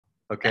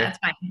Okay. That's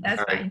fine. That's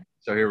All right. fine.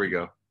 So here we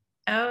go.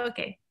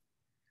 Okay.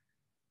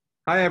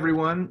 Hi,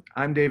 everyone.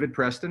 I'm David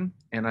Preston,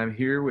 and I'm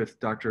here with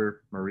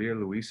Dr. Maria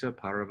Luisa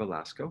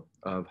Parra-Velasco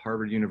of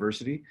Harvard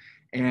University.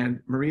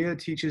 And Maria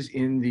teaches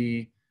in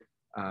the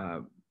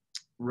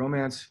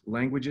Romance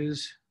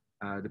Languages,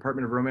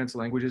 Department of Romance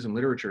Languages and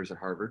Literatures at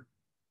Harvard.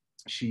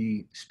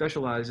 She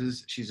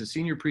specializes, she's a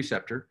senior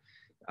preceptor.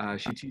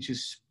 She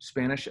teaches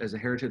Spanish as a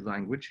heritage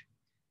language,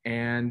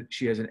 and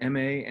she has an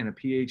MA and a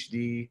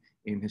PhD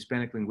in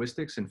Hispanic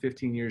linguistics and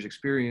 15 years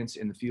experience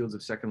in the fields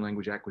of second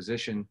language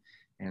acquisition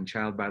and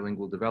child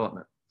bilingual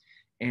development.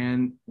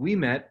 And we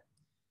met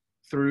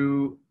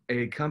through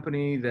a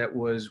company that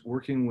was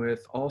working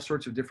with all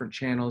sorts of different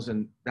channels,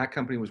 and that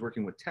company was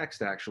working with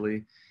text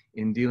actually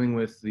in dealing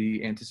with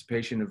the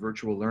anticipation of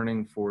virtual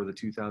learning for the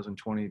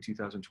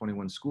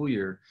 2020-2021 school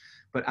year.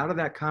 But out of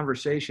that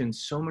conversation,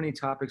 so many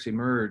topics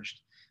emerged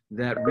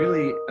that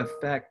really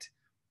affect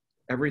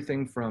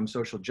everything from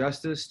social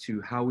justice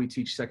to how we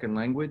teach second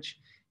language.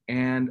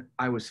 And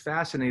I was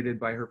fascinated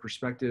by her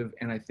perspective,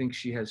 and I think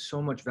she has so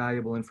much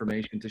valuable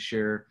information to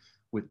share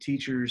with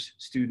teachers,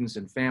 students,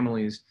 and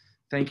families.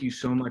 Thank you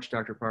so much,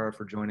 Dr. Parra,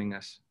 for joining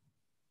us.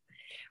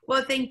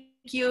 Well, thank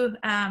you,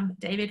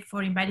 David,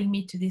 for inviting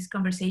me to this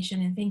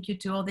conversation, and thank you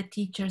to all the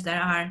teachers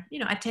that are,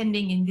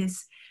 attending in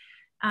this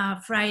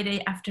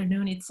Friday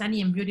afternoon. It's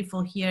sunny and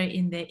beautiful here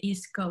in the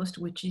East Coast,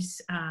 which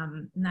is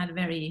not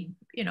very,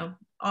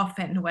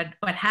 often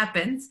what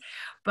happens.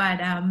 But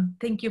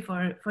thank you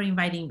for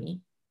inviting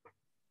me.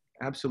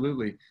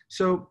 Absolutely.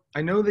 So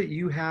I know that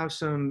you have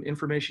some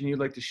information you'd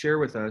like to share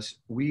with us.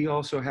 We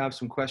also have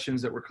some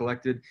questions that were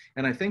collected,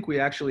 and I think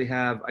we actually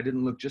have, I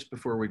didn't look just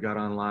before we got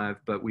on live,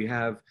 but we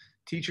have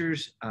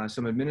teachers,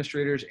 some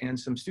administrators, and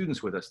some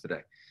students with us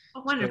today.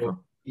 Oh, wonderful.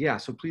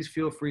 So please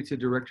feel free to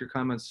direct your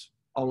comments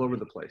all over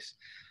the place.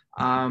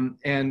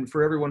 And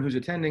for everyone who's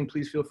attending,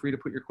 please feel free to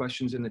put your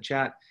questions in the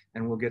chat,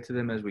 and we'll get to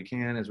them as we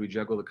can as we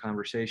juggle the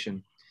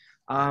conversation.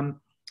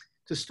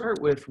 To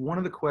start with, one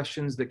of the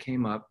questions that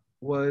came up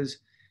was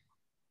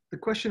the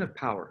question of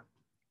power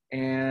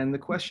and the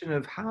question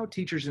of how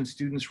teachers and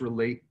students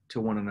relate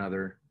to one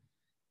another.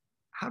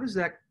 How does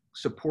that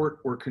support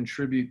or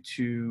contribute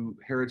to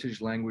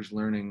heritage language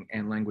learning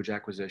and language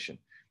acquisition?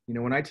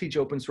 When I teach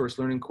open source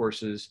learning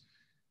courses,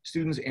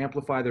 students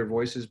amplify their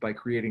voices by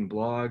creating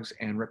blogs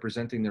and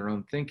representing their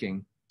own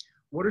thinking.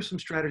 What are some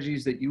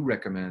strategies that you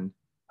recommend?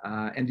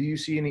 And do you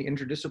see any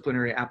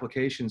interdisciplinary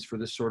applications for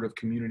this sort of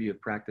community of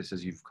practice,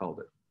 as you've called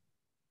it?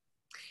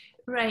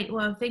 Right.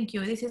 Well, thank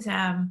you. This is,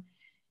 a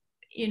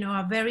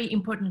very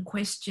important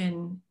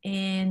question.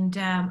 And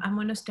I'm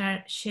going to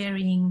start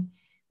sharing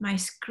my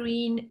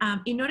screen.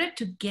 In order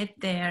to get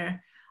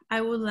there,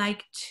 I would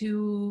like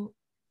to,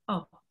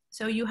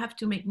 so you have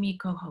to make me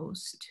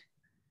co-host.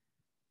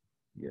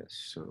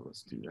 Yes. So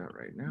let's do that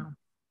right now.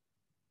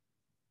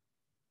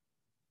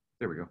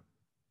 There we go.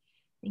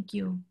 Thank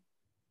you.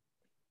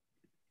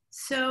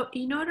 So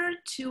in order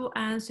to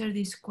answer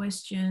these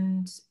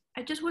questions,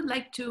 I just would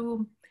like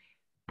to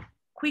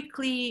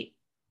quickly,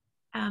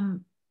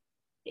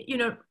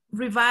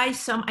 revise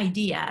some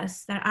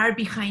ideas that are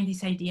behind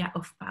this idea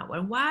of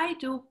power. Why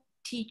do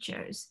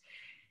teachers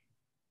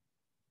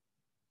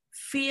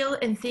feel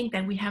and think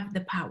that we have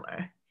the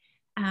power?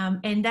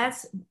 And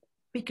that's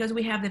because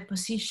we have the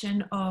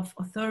position of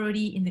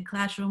authority in the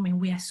classroom, and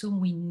we assume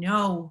we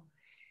know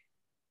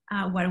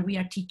what we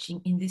are teaching,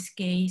 in this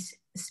case,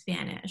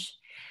 Spanish.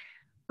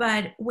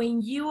 But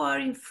when you are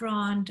in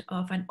front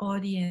of an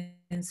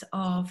audience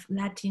of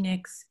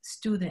Latinx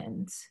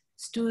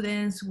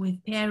students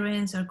with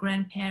parents or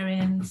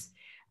grandparents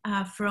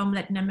from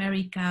Latin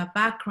America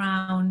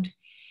background,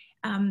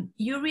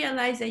 you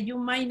realize that you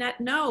might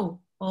not know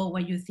all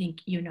what you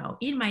think you know.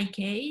 In my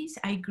case,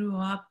 I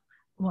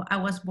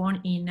was born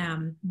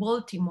in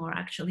Baltimore,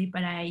 actually,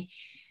 but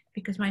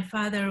because my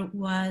father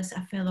was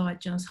a fellow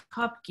at Johns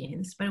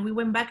Hopkins, but we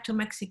went back to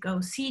Mexico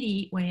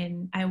City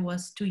when I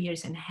was 2.5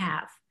 years.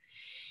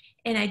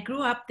 And I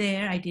grew up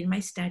there. I did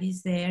my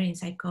studies there in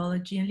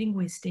psychology and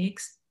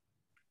linguistics.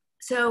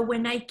 So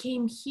when I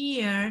came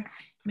here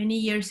many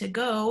years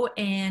ago,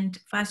 and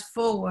fast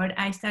forward,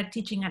 I started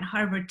teaching at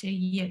Harvard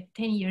 10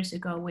 years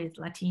ago with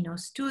Latino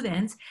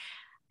students,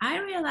 I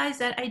realized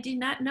that I did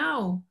not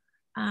know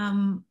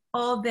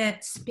all the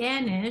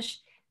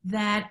Spanish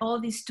that all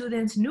these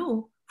students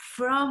knew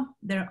from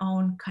their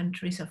own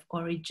countries of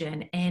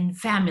origin and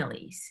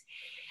families.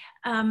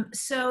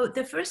 So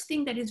the first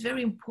thing that is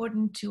very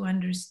important to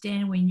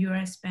understand when you're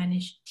a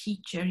Spanish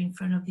teacher in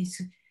front of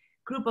this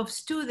group of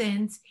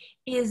students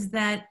is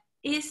that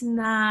it's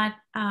not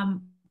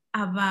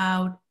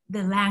about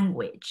the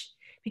language,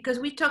 because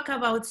we talk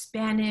about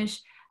Spanish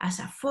as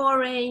a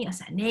foreign,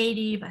 as a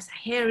native, as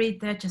a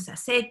heritage, as a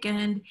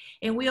second,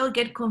 and we all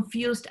get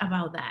confused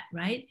about that,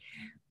 right?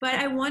 But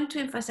I want to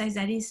emphasize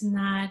that it's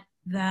not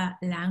the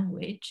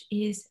language,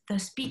 is the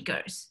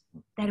speakers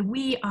that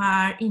we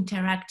are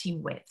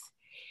interacting with.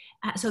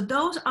 So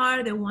those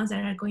are the ones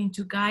that are going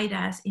to guide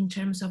us in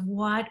terms of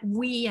what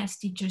we as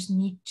teachers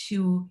need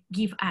to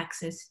give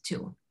access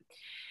to.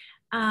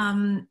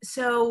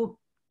 So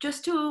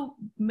just to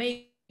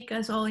make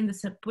us all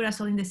put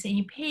us all in the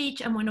same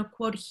page, I'm going to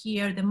quote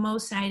here the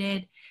most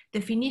cited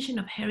definition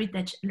of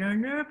heritage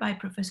learner by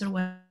Professor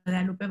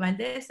Guadalupe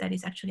Valdez, that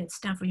is actually at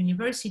Stanford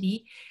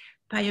University,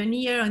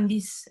 pioneer on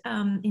this,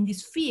 in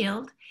this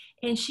field.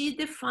 And she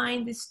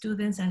defined the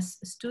students as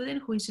a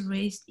student who is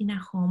raised in a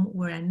home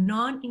where a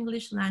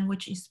non-English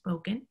language is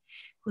spoken,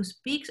 who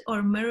speaks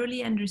or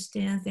merely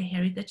understands the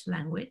heritage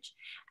language,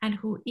 and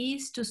who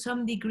is to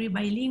some degree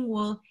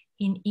bilingual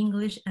in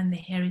English and the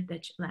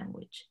heritage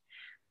language.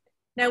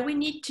 Now we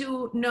need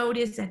to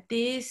notice that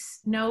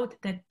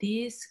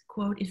this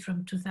quote is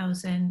from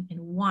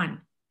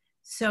 2001.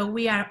 So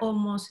we are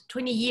almost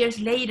 20 years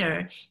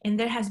later, and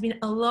there has been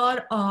a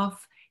lot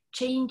of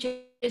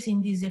changes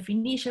in this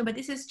definition, but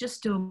this is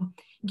just to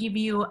give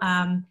you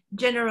a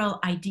general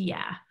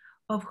idea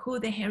of who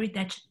the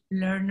heritage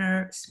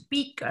learner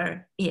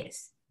speaker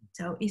is.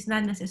 So it's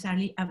not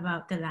necessarily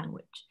about the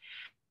language.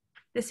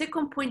 The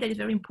second point that is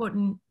very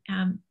important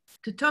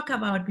to talk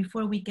about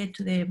before we get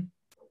to the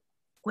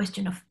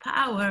question of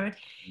power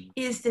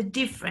is the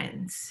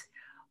difference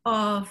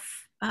of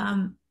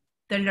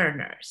the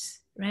learners,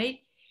 right?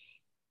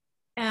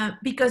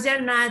 Because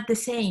they're not the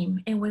same.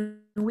 And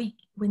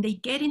when they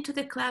get into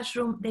the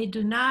classroom, they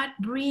do not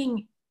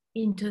bring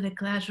into the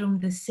classroom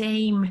the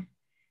same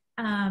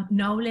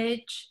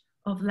knowledge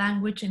of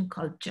language and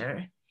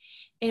culture.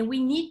 And we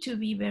need to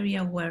be very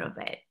aware of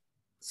it.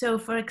 So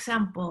for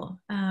example,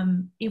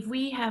 if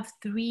we have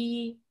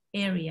 3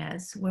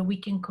 areas where we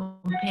can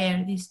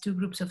compare these 2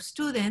 groups of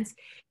students,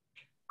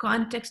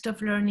 context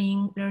of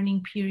learning,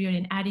 learning period,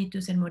 and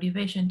attitudes and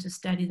motivation to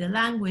study the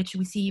language,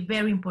 we see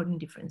very important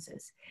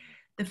differences.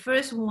 The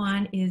first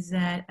one is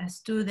that a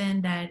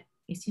student that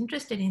is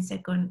interested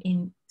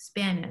in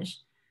Spanish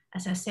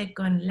as a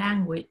second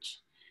language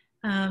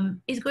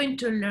is going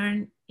to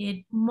learn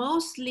it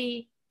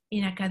mostly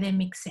in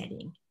academic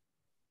setting.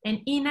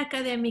 And in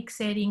academic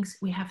settings,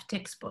 we have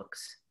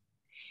textbooks.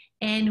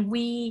 And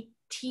we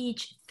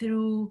teach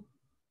through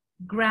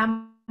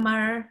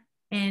grammar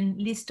and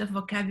list of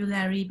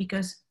vocabulary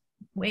because,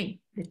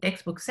 wait, the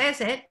textbook says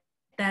it,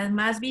 that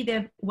must be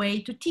the way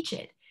to teach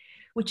it,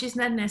 which is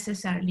not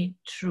necessarily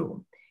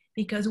true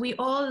because we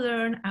all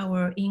learn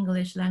our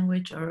English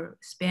language or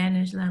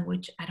Spanish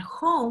language at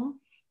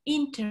home,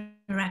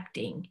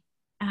 interacting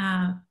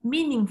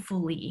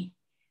meaningfully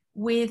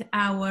with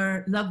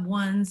our loved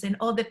ones and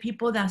all the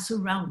people that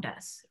surround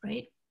us,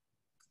 right?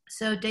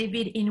 So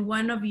David, in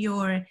one of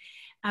your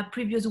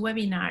previous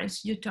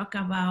webinars, you talk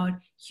about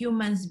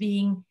humans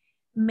being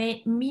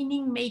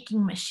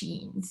meaning-making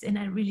machines. And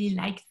I really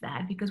like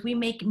that because we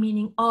make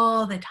meaning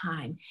all the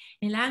time.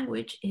 And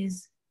language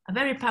is a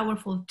very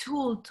powerful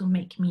tool to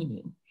make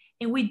meaning.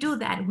 And we do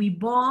that, we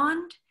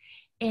bond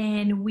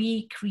and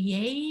we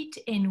create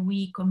and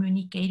we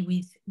communicate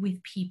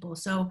with people.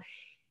 So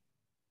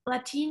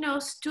Latino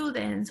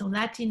students or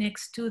Latinx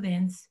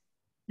students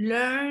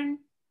learn,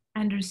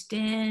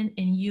 understand,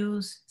 and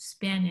use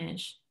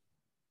Spanish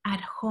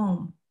at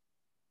home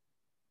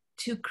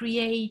to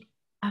create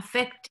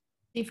effective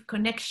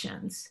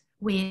connections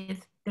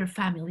with their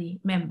family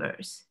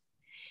members.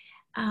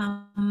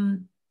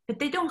 But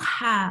they don't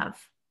have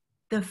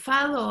the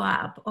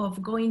follow-up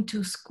of going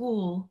to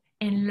school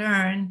and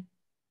learn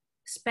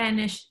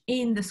Spanish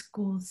in the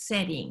school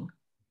setting.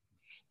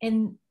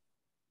 And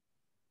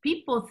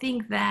people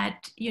think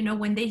that, you know,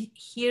 when they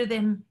hear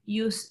them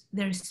use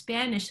their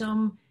Spanish,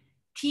 some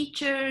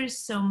teachers,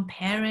 some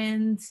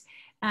parents,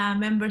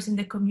 members in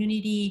the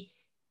community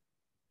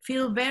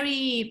feel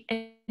very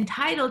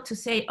entitled to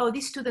say, oh,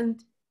 this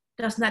student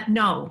does not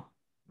know.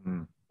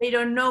 They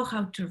don't know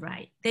how to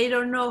write. They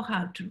don't know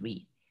how to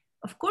read.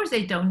 Of course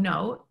they don't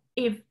know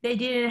if they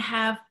didn't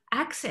have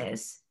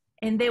access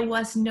and there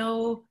was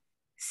no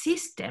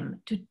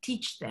system to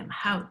teach them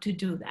how to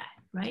do that,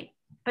 right?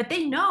 But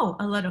they know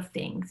a lot of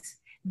things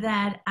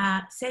that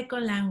a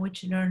second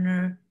language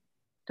learner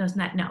does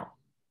not know.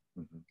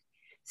 Mm-hmm.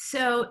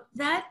 So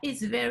that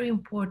is very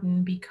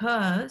important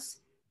because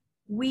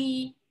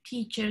we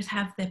teachers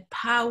have the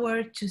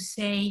power to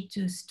say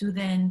to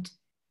students,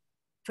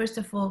 first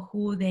of all,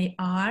 who they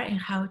are and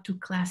how to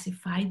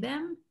classify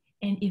them,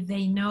 and if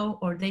they know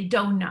or they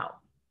don't know.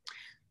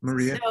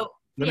 Maria, so,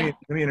 let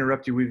me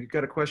interrupt you. We've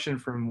got a question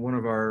from one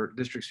of our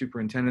district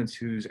superintendents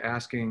who's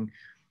asking,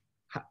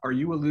 are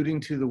you alluding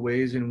to the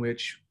ways in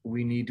which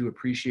we need to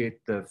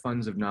appreciate the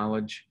funds of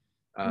knowledge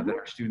that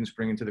our students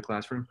bring into the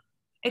classroom?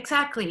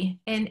 Exactly,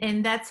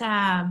 and that's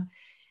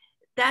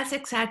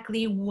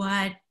exactly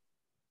what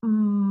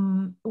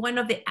one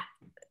of the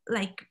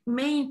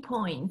main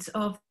points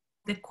of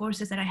the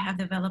courses that I have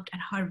developed at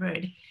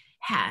Harvard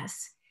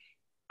has.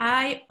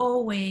 I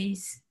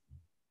always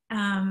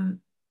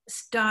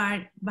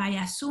start by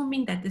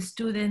assuming that the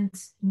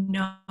students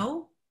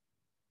know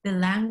the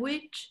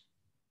language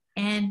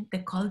and the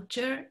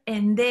culture,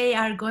 and they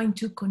are going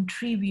to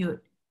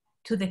contribute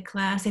to the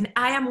class, and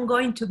I am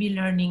going to be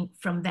learning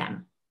from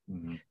them.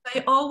 Mm-hmm.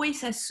 I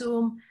always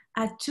assume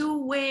a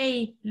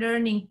two-way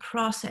learning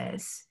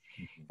process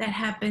that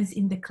happens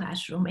in the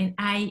classroom. And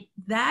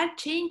that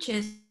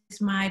changes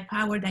my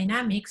power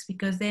dynamics,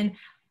 because then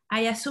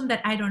I assume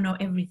that I don't know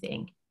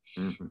everything.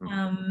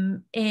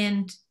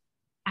 And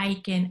I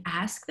can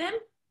ask them,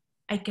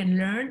 I can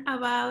learn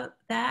about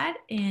that,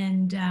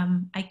 and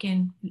I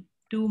can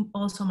do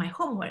also my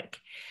homework.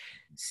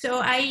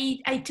 So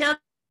I tell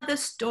the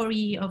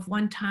story of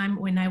one time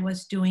when I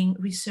was doing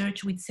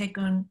research with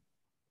second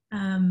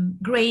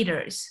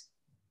graders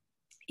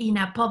in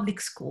a public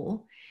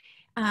school,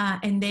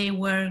 and they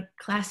were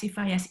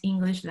classified as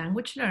English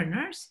language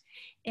learners.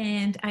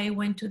 And I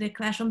went to the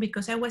classroom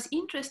because I was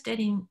interested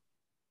in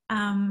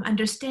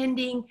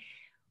understanding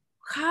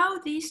how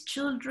these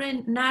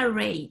children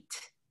narrate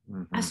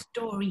a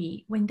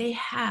story when they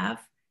have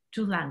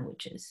two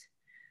languages.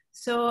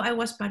 So I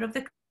was part of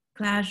the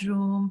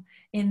classroom,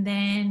 and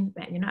then,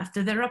 you know,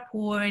 after the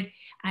report,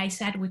 I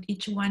sat with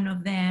each one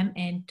of them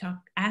and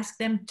asked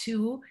them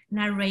to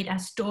narrate a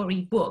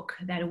story book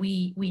that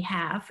we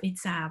have.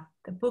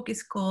 The book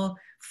is called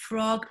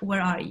Frog,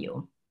 Where Are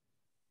You?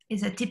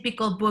 It's a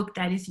typical book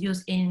that is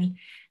used in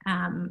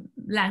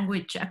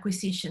language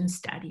acquisition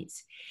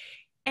studies.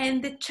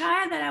 And the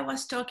child that I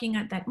was talking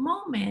at that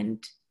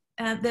moment,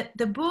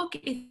 the book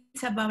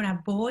is about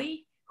a boy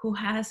who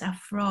has a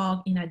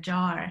frog in a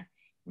jar,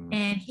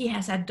 and he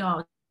has a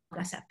dog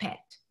as a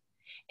pet.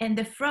 And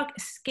the frog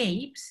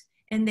escapes,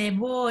 and the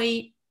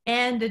boy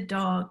and the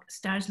dog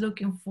starts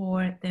looking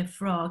for the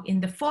frog in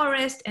the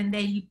forest, and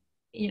they,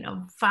 you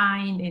know,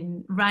 find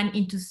and run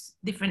into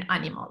different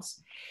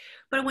animals.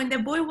 But when the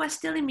boy was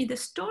telling me the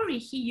story,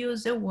 he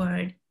used the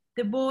word,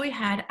 the boy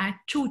had a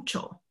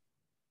chucho.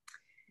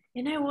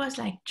 And I was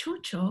like,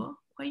 Chucho?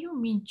 What do you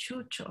mean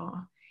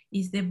Chucho?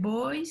 Is the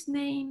boy's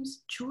name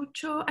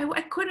Chucho?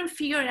 I couldn't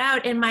figure it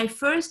out. And my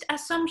first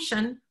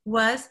assumption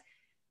was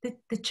that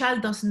the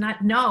child does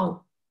not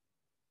know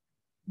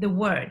the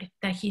word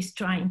that he's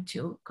trying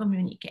to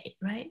communicate,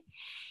 right?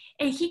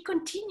 And he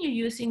continued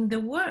using the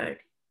word.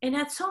 And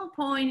at some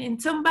point, in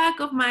some back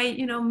of my,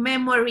 you know,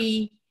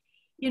 memory,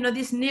 you know,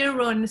 this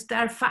neuron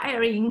start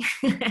firing.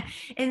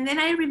 And then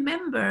I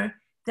remember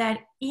that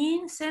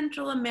in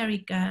Central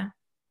America,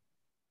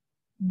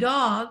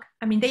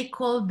 they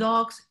call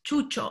dogs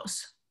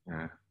chuchos.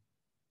 Yeah.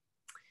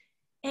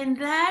 And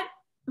that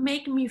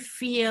make me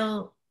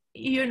feel,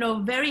 you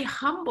know, very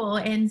humble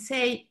and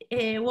say,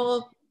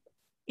 well,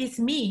 it's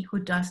me who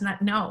does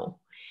not know.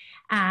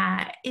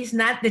 It's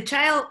not, the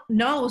child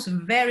knows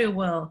very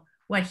well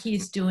what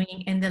he's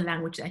doing and the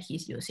language that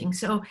he's using.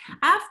 So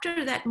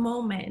after that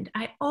moment,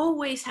 I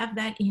always have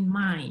that in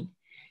mind.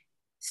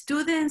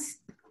 Students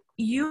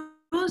use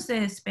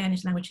the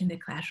Spanish language in the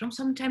classroom.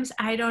 Sometimes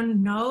I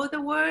don't know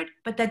the word,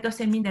 but that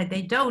doesn't mean that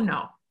they don't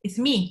know. It's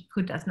me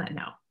who does not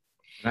know.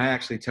 And I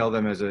actually tell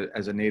them as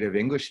a native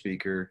English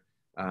speaker,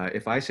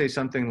 if I say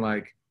something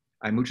like,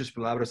 hay muchas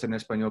palabras en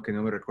español que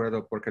no me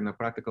recuerdo porque no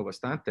practico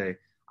bastante,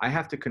 I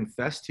have to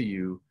confess to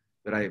you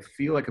that I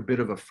feel like a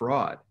bit of a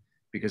fraud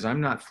because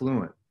I'm not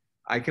fluent.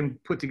 I can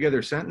put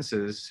together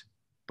sentences,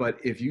 but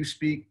if you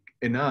speak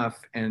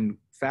enough and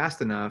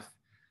fast enough,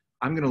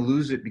 I'm going to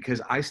lose it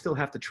because I still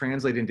have to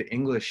translate into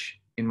English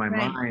in my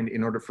mind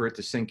in order for it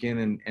to sink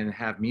in and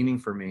have meaning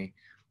for me.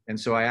 And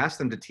so I asked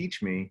them to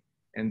teach me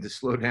and to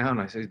slow down.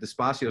 I say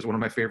despacio is one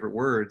of my favorite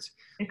words.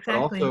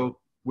 Exactly. But also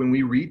when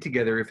we read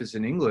together, if it's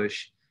in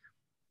English,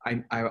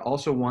 I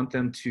also want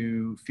them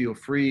to feel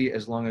free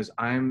as long as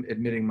I'm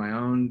admitting my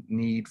own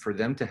need for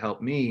them to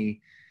help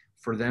me,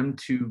 for them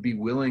to be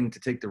willing to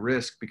take the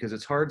risk, because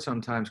it's hard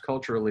sometimes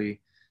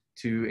culturally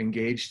to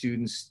engage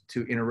students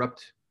to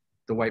interrupt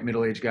the white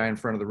middle-aged guy in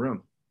front of the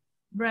room.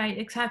 Right,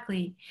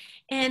 exactly.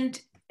 And,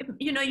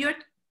 you know, you're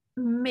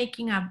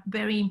making a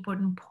very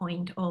important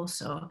point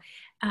also.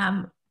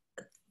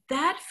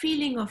 That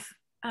feeling of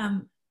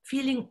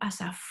feeling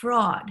as a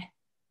fraud,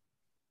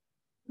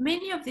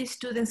 many of these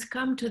students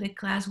come to the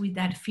class with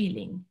that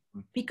feeling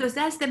because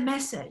that's the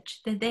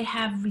message that they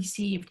have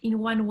received in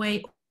one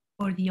way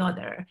or the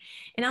other.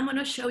 And I'm going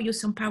to show you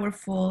some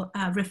powerful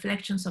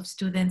reflections of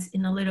students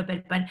in a little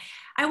bit, but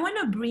I want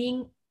to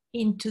bring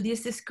into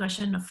this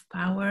discussion of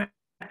power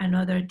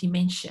another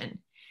dimension.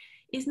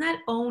 It's not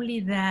only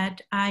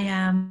that I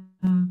am,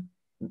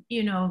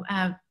 you know,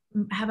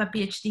 have a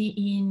PhD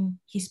in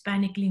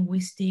Hispanic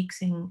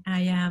linguistics, and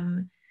I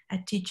am a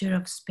teacher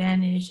of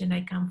Spanish, and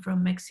I come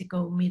from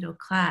Mexico middle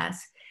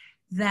class,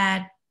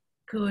 that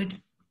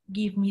could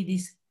give me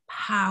this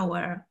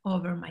power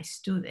over my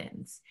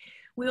students.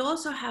 We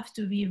also have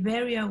to be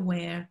very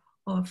aware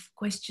of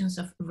questions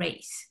of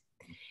race.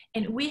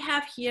 And we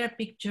have here a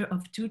picture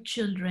of two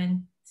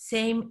children,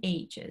 same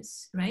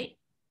ages, right?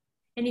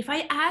 And if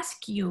I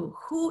ask you,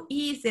 who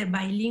is a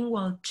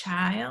bilingual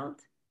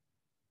child,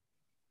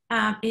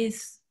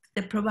 is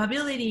the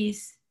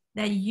probabilities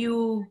that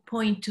you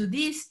point to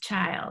this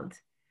child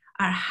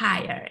are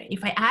higher.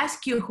 If I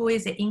ask you who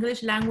is the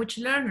English language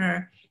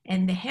learner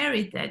and the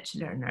heritage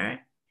learner,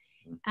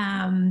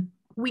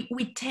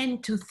 we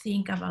tend to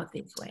think about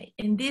this way,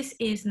 and this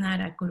is not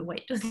a good way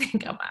to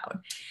think about.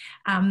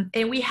 And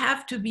we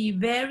have to be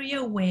very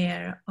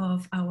aware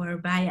of our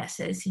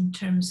biases in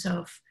terms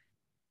of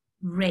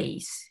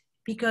race,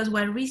 because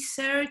what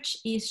research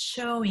is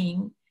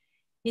showing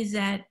is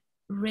that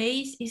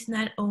race is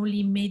not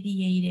only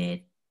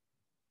mediated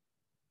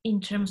in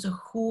terms of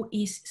who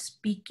is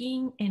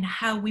speaking and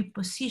how we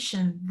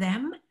position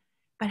them,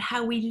 but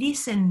how we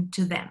listen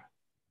to them.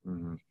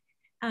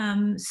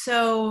 Mm-hmm.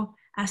 So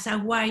as a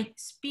white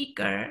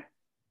speaker,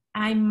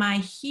 I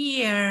might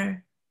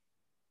hear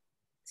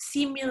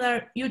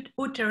similar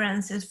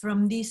utterances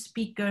from these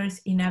speakers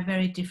in a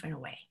very different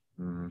way.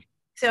 Mm-hmm.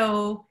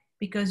 So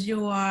because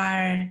you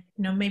are,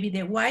 maybe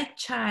the white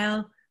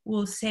child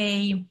will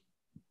say,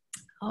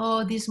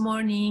 oh, this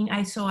morning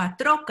I saw a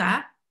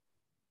troca,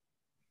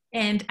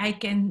 and I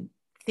can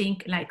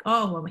think like,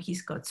 oh, well,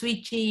 he's code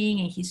switching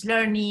and he's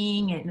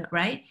learning, and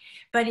right?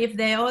 But if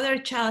the other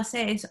child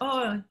says,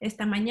 oh,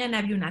 esta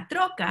mañana vi una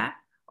troca,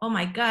 oh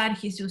my God,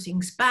 he's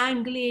using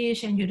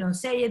Spanglish and you don't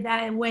say it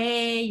that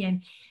way.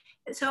 And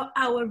so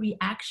our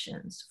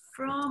reactions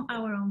from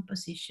our own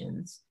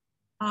positions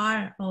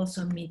are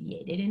also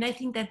mediated. And I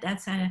think that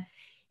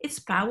it's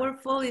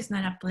powerful. It's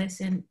not a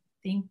pleasant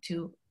thing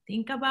to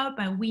think about,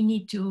 but we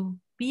need to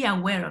be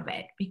aware of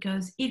it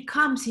because it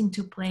comes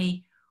into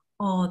play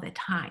all the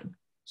time.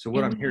 So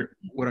what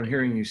I'm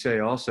hearing you say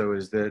also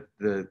is that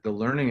the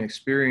learning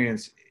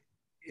experience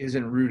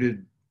isn't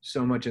rooted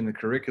so much in the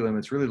curriculum.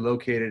 It's really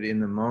located in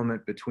the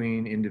moment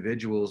between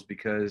individuals,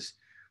 because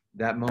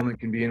that moment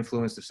can be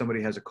influenced if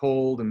somebody has a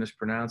cold and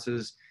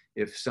mispronounces,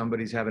 if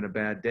somebody's having a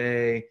bad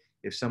day,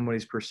 if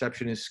somebody's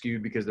perception is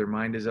skewed because their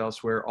mind is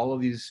elsewhere. All of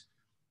these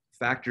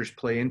factors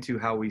play into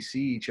how we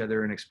see each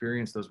other and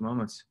experience those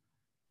moments.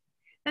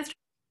 That's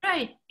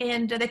right.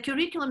 And the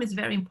curriculum is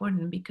very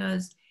important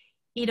because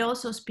it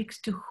also speaks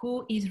to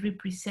who is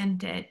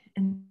represented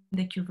in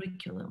the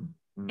curriculum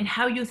and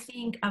how you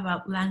think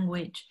about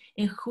language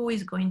and who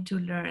is going to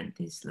learn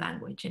this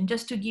language. And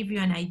just to give you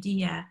an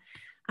idea,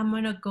 I'm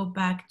going to go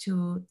back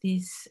to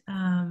this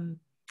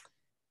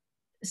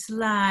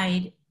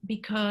slide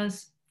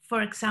because,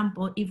 for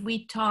example, if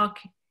we talk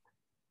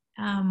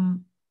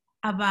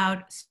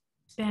about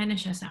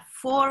Spanish as a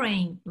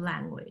foreign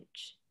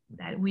language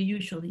that we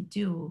usually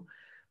do,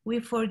 we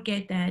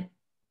forget that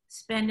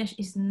Spanish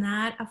is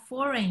not a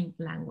foreign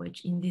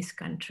language in this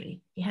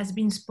country. It has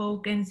been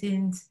spoken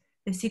since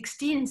the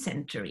 16th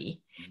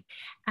century.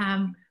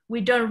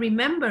 We don't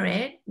remember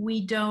it.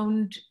 We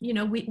don't,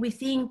 we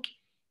think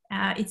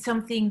it's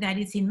something that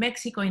is in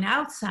Mexico and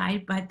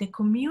outside, but the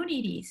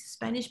communities,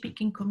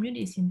 Spanish-speaking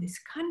communities in this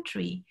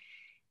country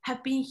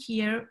have been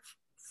here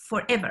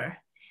forever.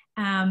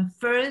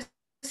 First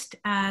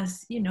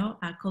as,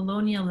 a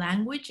colonial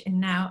language and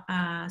now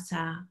as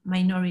a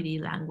minority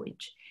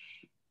language.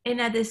 And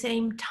at the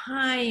same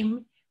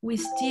time, we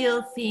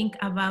still think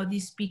about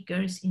these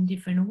speakers in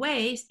different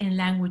ways and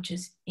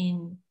languages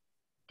in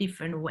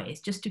different ways.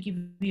 Just to give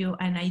you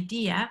an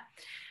idea,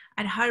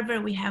 at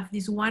Harvard, we have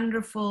these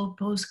wonderful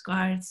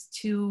postcards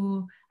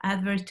to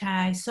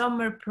advertise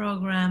summer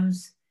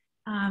programs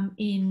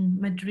in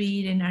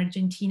Madrid and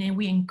Argentina. And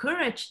we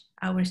encourage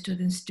our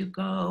students to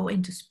go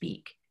and to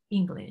speak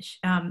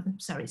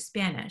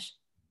Spanish.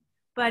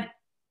 But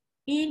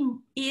in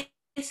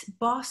East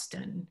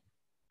Boston,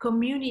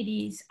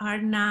 communities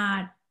are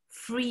not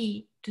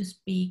free to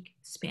speak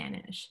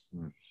Spanish.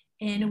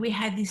 And we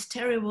had this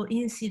terrible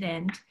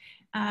incident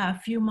a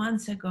few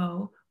months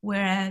ago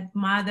where a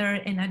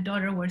mother and a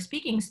daughter were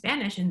speaking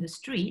Spanish in the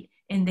street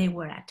and they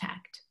were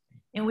attacked.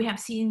 And we have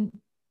seen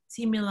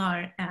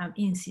similar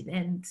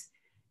incidents,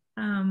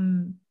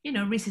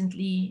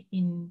 recently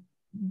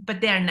but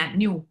they're not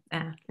new.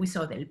 We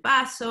saw Del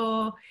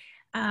Paso,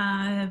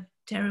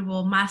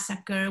 terrible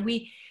massacre.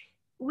 We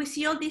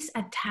see all these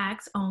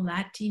attacks on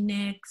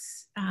Latinx,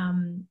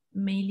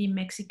 mainly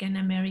Mexican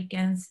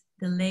Americans,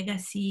 the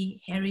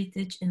legacy,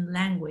 heritage, and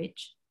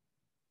language.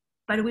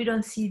 But we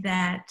don't see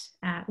that.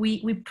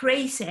 We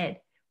praise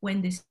it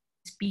when the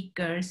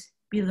speakers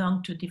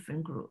belong to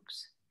different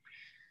groups.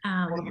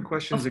 One of the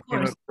questions that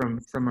came up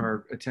from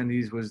our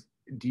attendees was,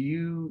 do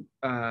you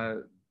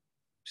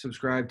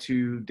subscribe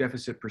to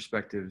deficit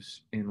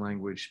perspectives in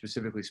language,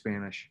 specifically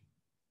Spanish?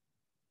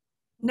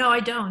 No, I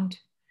don't.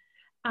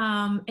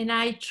 And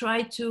I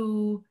try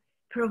to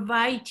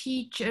provide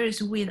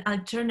teachers with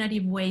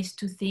alternative ways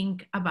to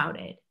think about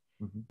it.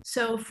 Mm-hmm.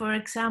 So for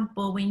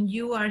example, when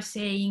you are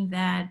saying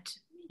that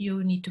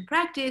you need to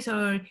practice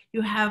or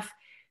you have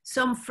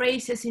some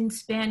phrases in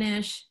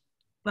Spanish,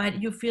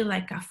 but you feel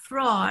like a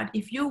fraud,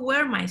 if you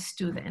were my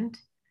student,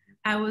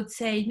 I would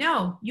say,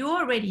 no, you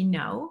already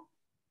know.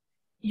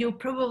 You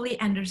probably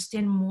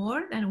understand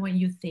more than when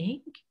you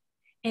think.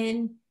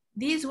 And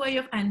this way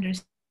of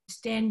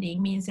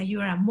understanding means that you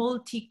are a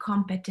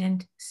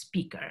multi-competent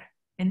speaker.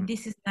 And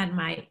this is not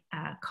my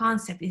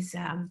concept, it's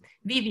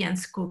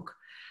Vivian's Cook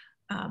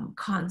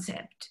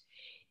concept.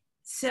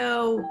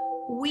 So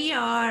we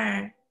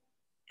are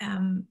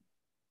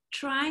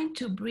trying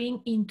to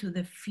bring into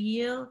the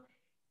field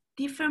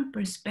different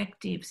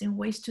perspectives and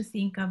ways to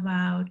think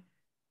about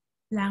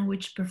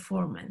language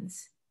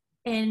performance.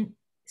 And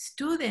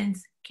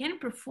students can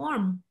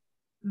perform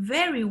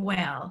very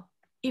well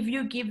if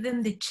you give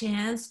them the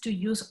chance to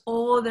use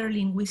all their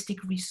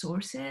linguistic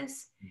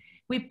resources.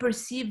 We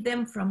perceive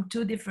them from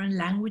two different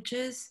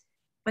languages,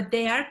 but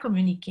they are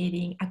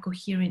communicating a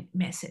coherent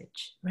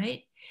message,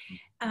 right?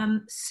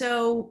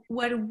 So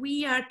what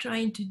we are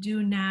trying to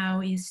do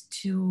now is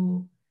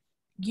to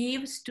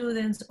give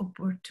students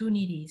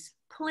opportunities,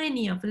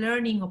 plenty of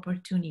learning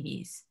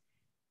opportunities,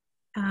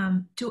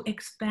 to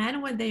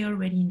expand what they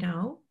already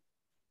know,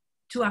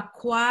 to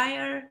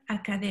acquire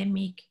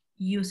academic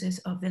uses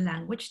of the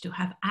language, to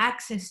have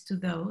access to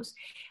those,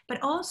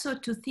 but also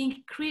to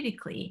think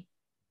critically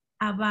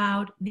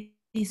about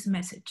these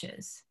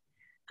messages.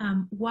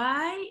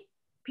 Why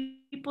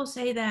people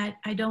say that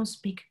I don't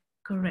speak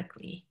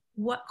correctly?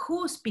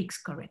 Who speaks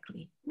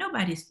correctly?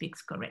 Nobody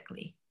speaks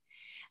correctly.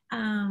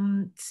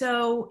 And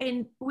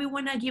we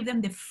want to give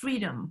them the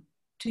freedom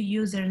to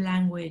use their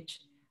language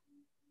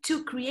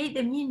to create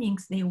the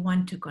meanings they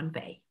want to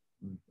convey,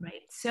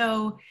 right?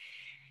 So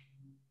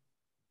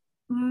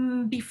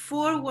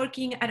before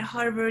working at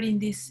Harvard in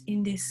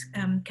this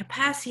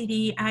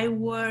capacity, I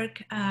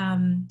work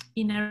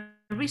in a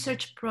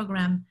research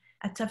program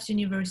at Tufts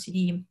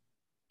University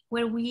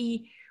where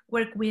we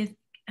work with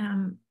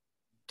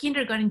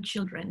kindergarten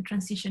children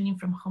transitioning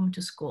from home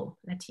to school,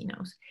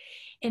 Latinos.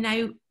 And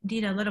I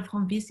did a lot of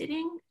home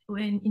visiting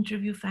and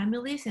interview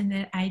families, and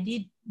then I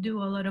did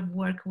do a lot of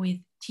work with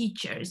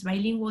teachers,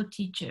 bilingual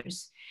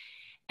teachers,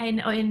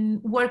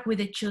 and work with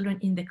the children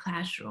in the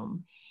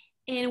classroom.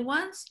 And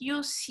once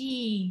you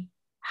see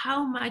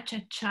how much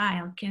a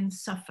child can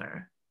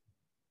suffer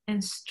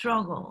and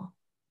struggle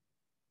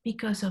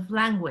because of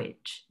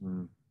language,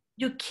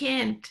 you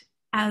can't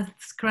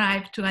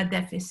ascribe to a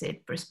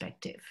deficit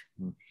perspective.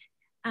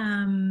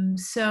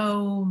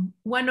 So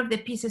one of the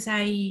pieces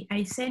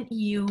I sent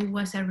you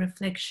was a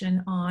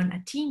reflection on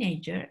a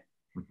teenager,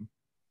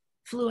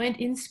 fluent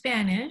in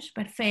Spanish,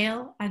 but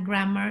failed a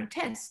grammar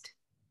test.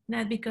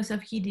 Not because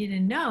of he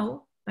didn't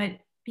know, but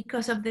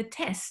because of the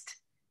test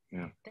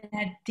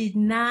that did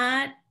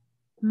not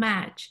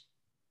match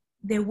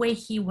the way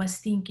he was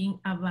thinking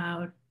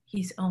about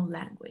his own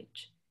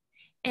language.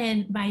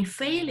 And by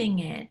failing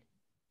it,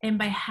 and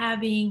by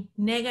having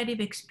negative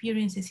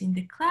experiences in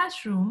the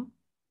classroom,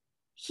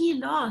 he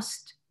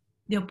lost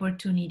the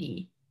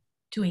opportunity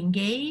to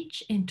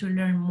engage and to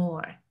learn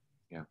more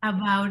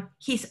about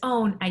his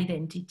own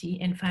identity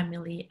and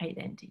family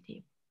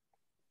identity.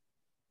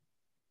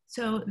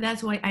 So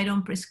that's why I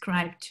don't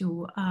prescribe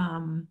to,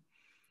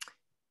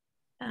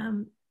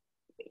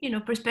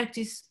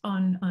 perspectives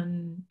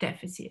on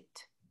deficit.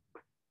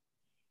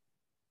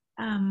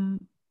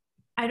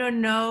 I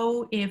don't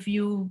know if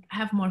you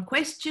have more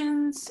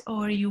questions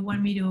or you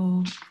want me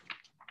to.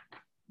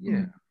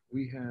 Yeah,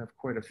 we have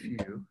quite a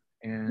few.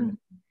 And,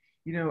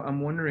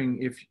 I'm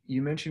wondering if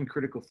you mentioned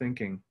critical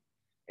thinking,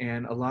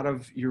 and a lot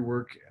of your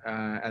work,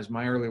 as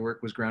my early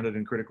work was grounded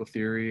in critical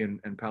theory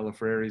and Paulo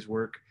Freire's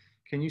work.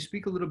 Can you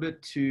speak a little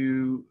bit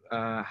to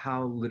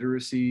how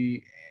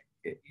literacy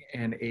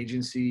and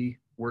agency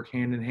work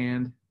hand in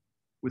hand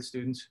with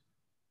students?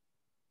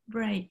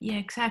 Right, yeah,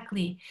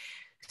 exactly.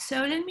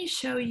 So let me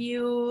show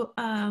you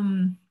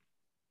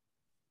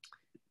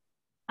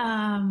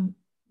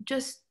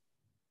just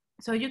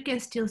so you can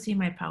still see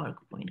my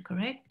PowerPoint,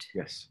 correct?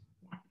 Yes.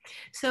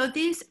 So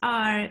these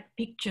are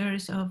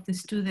pictures of the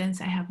students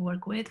I have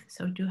worked with.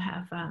 So you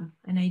have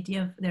an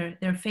idea of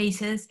their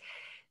faces.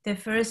 The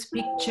first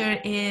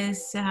picture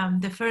is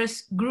the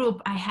first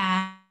group I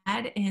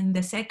had, and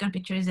the second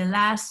picture is the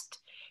last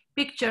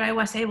picture I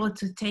was able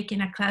to take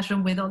in a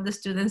classroom with all the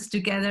students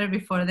together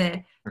before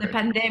the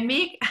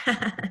pandemic.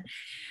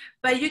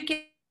 But you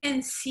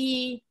can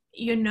see,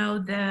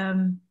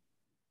 the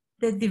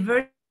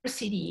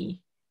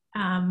diversity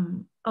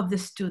of the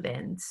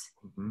students.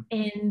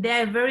 And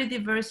they're very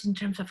diverse in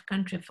terms of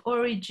country of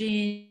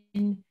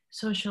origin,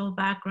 social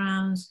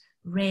backgrounds,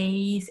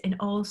 race, and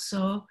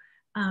also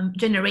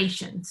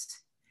generations.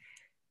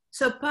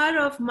 So part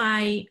of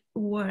my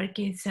work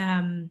is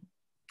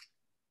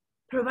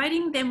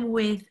providing them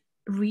with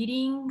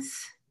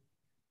readings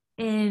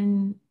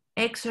and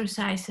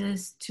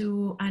exercises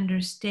to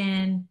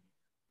understand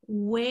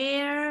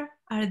where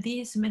are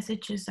these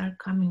messages are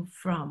coming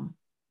from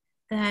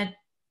that,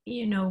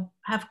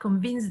 have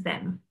convinced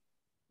them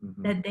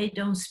that they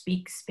don't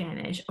speak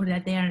Spanish or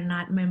that they are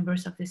not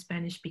members of the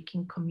Spanish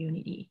speaking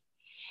community.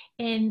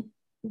 And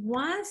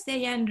once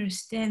they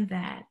understand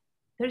that,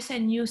 there's a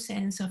new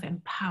sense of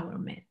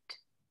empowerment.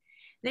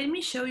 Let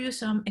me show you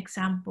some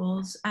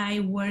examples.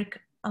 I work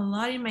a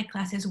lot in my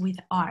classes with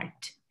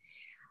art.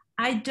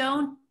 I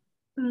don't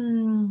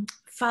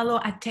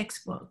follow a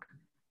textbook.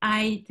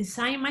 I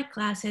design my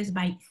classes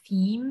by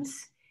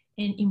themes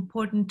and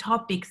important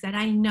topics that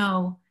I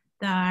know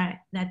that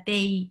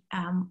they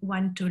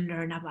want to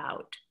learn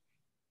about.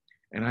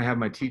 And I have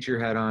my teacher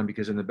hat on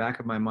because in the back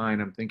of my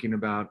mind, I'm thinking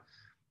about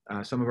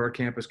some of our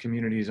campus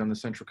communities on the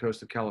Central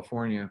Coast of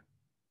California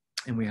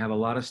And we have a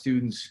lot of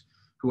students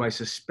who I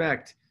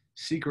suspect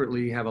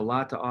secretly have a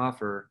lot to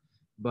offer,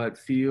 but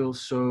feel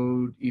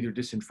so either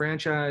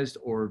disenfranchised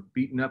or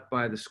beaten up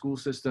by the school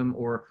system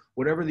or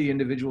whatever the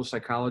individual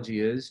psychology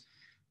is,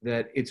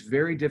 that it's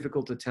very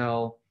difficult to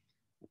tell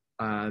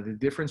the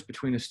difference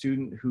between a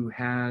student who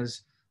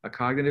has a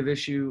cognitive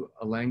issue,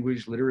 a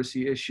language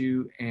literacy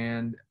issue,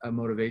 and a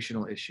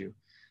motivational issue.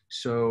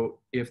 So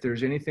if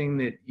there's anything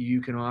that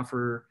you can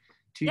offer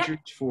teachers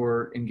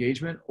for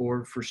engagement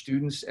or for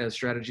students as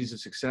strategies of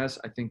success,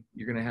 I think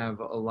you're going to have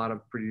a lot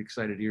of pretty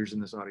excited ears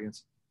in this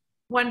audience.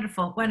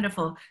 Wonderful,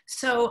 wonderful.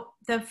 So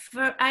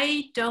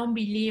I don't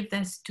believe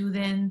that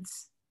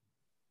students,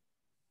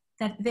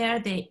 that they're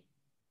the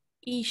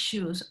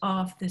issues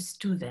of the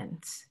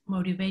students'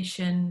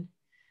 motivation.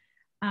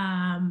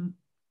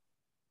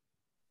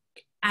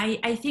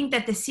 I think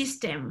that the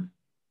system,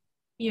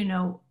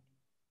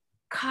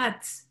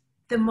 cuts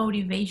the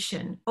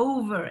motivation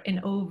over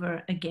and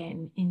over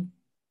again in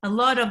a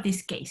lot of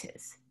these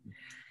cases.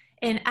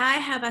 And I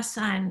have a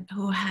son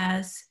who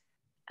has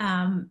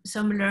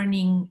some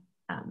learning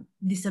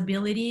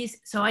disabilities.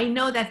 So I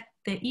know that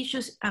the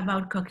issues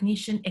about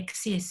cognition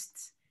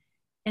exists.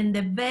 And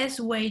the best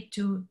way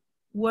to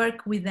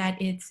work with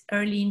that is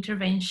early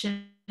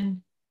intervention,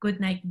 good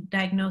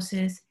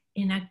diagnosis,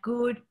 and a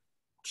good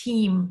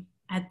team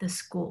at the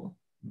school.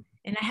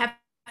 And I have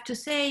to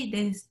say,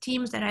 the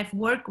teams that I've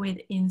worked with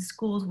in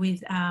schools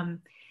with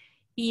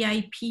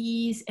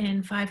EIPs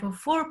and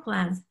 504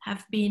 plans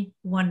have been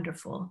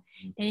wonderful.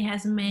 And it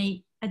has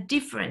made a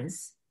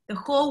difference, the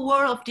whole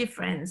world of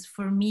difference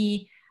for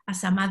me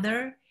as a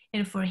mother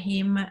and for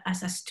him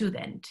as a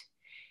student.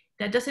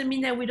 That doesn't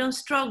mean that we don't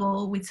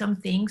struggle with some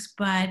things,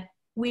 but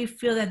we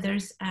feel that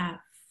there's a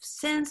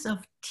sense of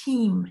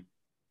team.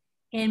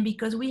 And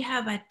because we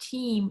have a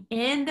team,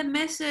 and the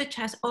message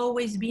has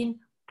always been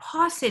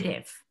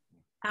positive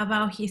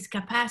about his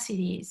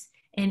capacities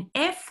and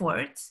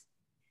efforts,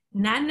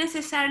 not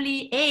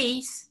necessarily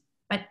A's,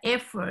 but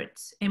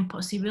efforts and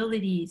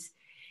possibilities,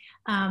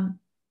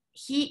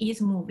 he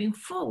is moving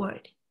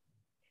forward.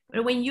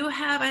 But when you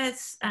have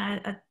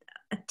a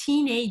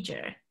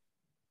teenager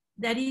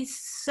that is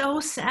so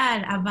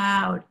sad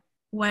about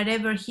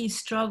whatever he's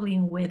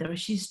struggling with or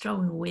she's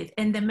struggling with,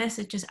 and the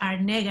messages are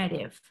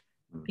negative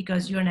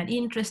because you're not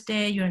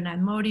interested, you're not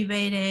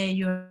motivated,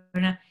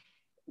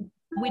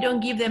 we don't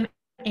give them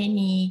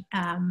any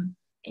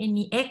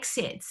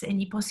exits,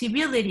 any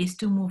possibilities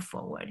to move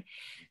forward.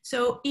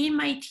 So in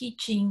my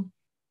teaching,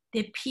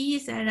 the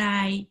piece that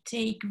I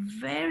take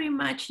very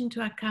much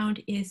into account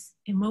is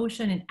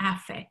emotion and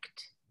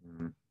affect.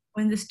 Mm-hmm.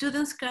 When the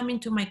students come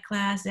into my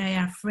class, they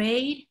are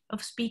afraid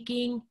of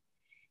speaking.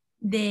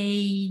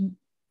 They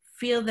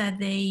feel that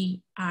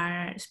they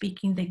are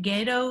speaking the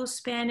ghetto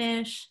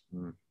Spanish.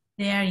 Mm.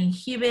 They are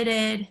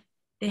inhibited.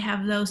 They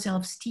have low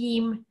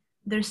self-esteem.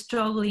 They're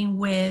struggling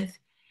with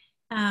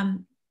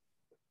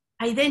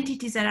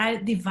identities that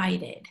are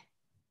divided,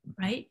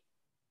 right?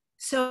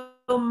 So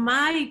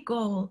my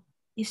goal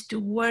is to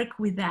work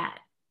with that.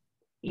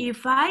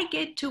 If I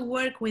get to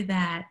work with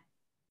that,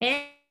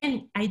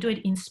 and I do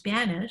it in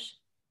Spanish,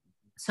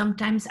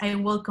 sometimes I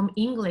welcome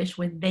English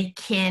when they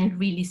can't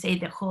really say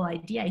the whole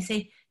idea. I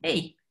say,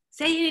 hey,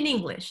 say it in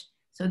English.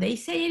 So they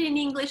say it in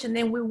English, and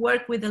then we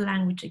work with the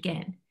language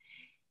again.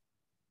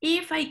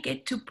 If I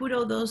get to put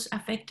all those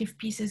affective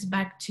pieces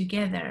back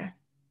together,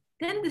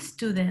 then the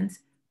students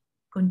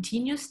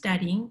continue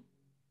studying,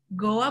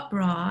 go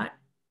abroad,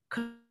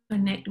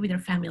 connect with their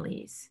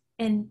families,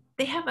 and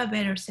they have a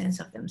better sense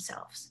of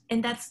themselves.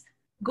 And that's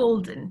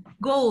gold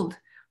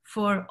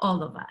for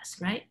all of us,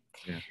 right?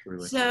 Yeah,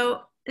 really.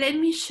 So let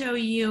me show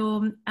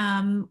you,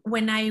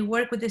 when I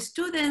work with the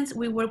students,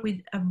 we work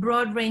with a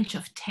broad range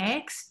of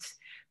texts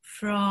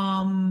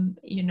from,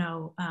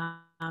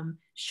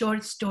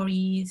 short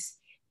stories,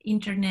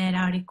 internet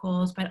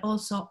articles, but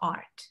also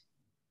art,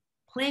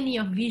 plenty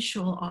of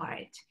visual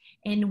art.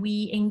 And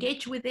we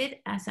engage with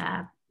it as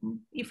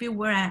if it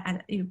were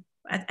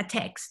a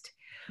text.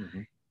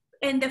 Mm-hmm.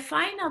 And the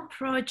final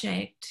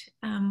project,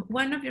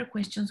 one of your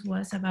questions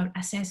was about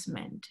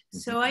assessment. Mm-hmm.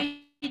 So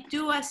I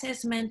do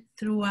assessment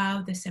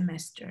throughout the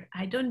semester.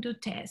 I don't do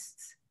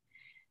tests,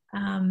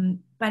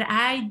 but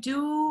I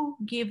do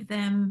give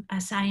them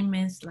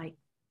assignments like,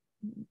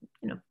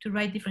 to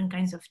write different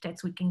kinds of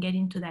texts. We can get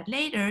into that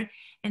later.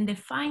 And the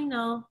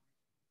final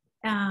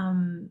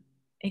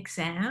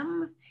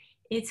exam,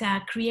 it's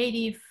a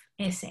creative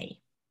essay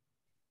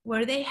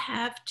where they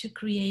have to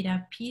create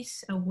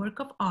a work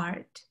of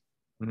art,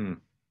 mm-hmm.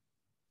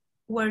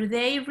 where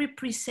they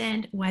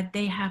represent what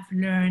they have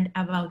learned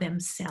about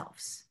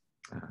themselves.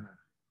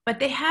 But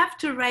they have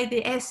to write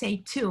the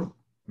essay too.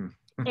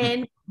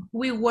 And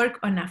we work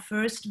on a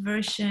first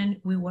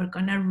version, we work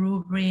on a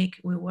rubric,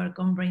 we work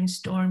on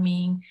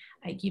brainstorming.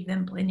 I give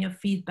them plenty of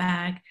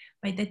feedback.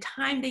 By the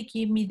time they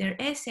give me their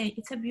essay,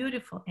 it's a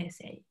beautiful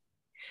essay.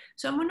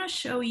 So I'm gonna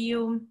show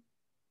you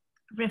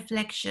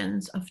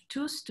reflections of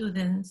 2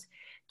 students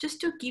just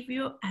to give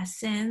you a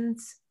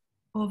sense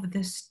of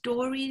the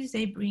stories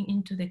they bring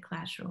into the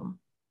classroom.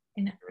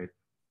 And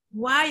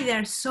why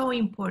they're so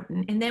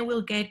important, and then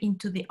we'll get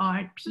into the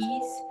art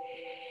piece.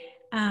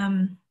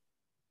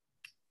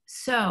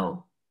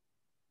 So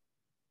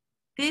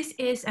this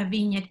is a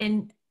vignette,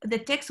 and the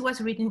text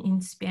was written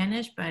in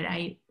Spanish, but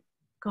I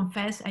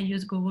confess I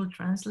use Google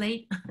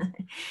Translate.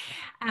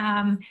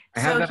 I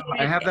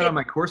have that on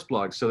my course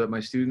blog so that my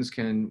students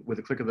can, with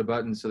a click of the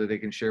button, so that they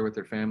can share with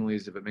their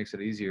families if it makes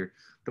it easier.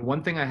 The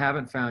one thing I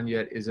haven't found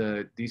yet is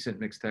a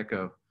decent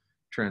Mixteco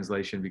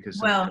translation,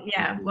 because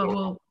yeah,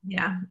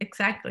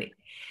 exactly.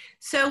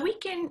 So we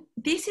can,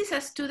 this is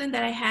a student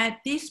that I had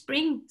this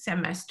spring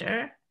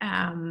semester.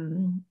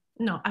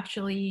 No,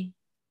 actually,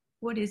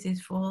 what is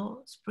this,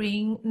 fall,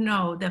 spring?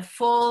 No, the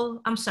fall,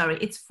 I'm sorry,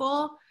 it's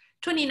fall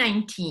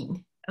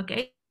 2019,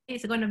 okay?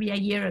 It's gonna be a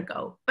year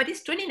ago, but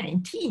it's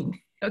 2019,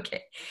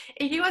 okay?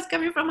 And he was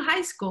coming from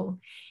high school,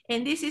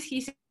 and this is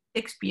his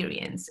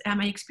experience.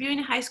 My experience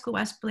in high school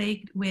was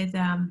plagued with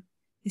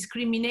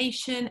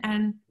discrimination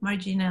and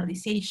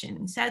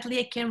marginalization. Sadly,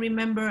 I can't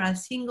remember a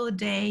single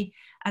day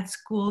at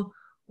school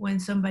when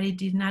somebody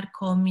did not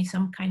call me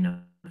some kind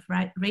of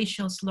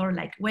racial slur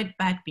like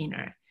wetback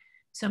beaner.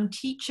 Some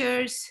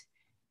teachers,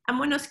 I'm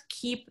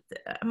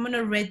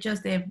gonna read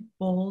just the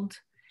bold.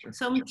 Sure.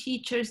 Some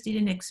teachers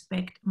didn't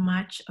expect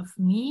much of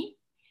me,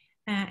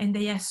 and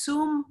they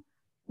assume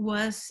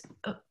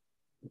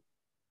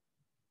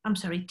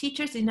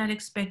teachers did not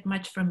expect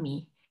much from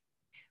me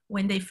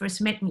when they first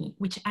met me,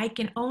 which I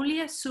can only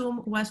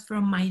assume was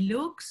from my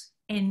looks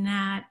and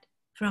not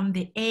from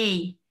the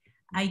A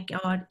I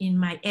got in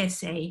my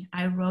essay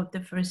I wrote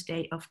the first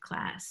day of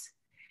class.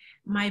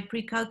 My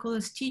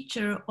pre-calculus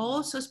teacher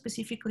also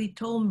specifically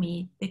told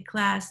me the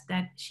class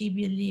that she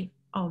believed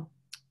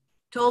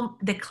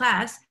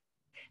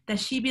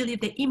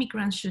the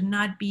immigrants should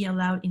not be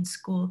allowed in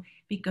school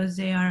because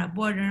they are a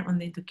burden on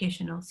the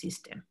educational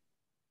system.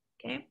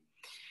 Okay.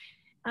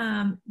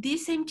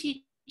 This same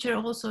teacher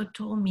also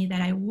told me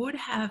that I would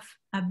have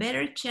a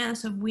better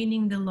chance of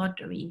winning the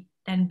lottery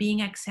than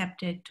being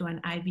accepted to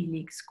an Ivy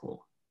League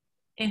school.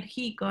 And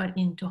he got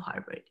into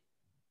Harvard.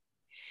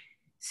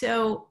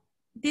 So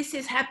this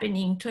is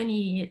happening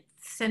 20th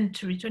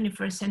century,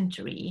 21st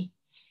century.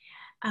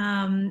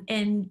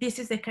 And this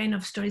is the kind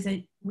of stories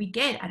that we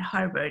get at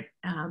Harvard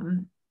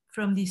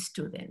from these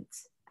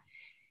students.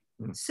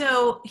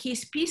 So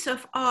his piece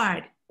of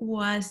art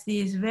was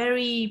this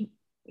very,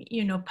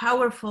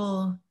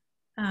 powerful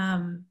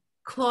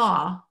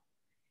claw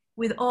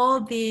with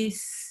all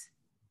these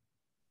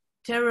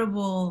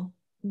terrible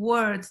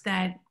words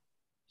that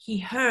he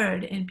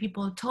heard and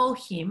people told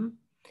him,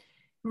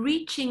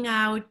 reaching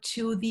out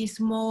to this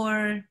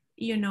more,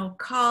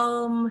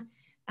 calm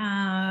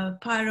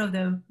part of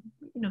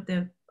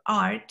the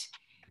art.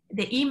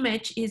 The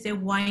image is a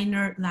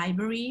Weiner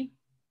library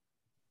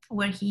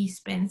where he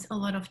spends a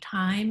lot of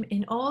time,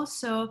 and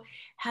also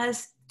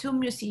has two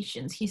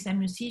musicians. He's a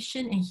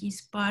musician and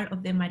he's part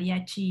of the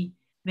Mariachi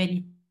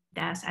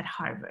Veritas at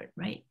Harvard,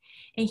 right?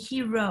 And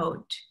he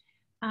wrote,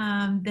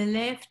 the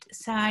left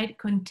side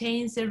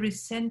contains the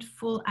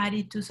resentful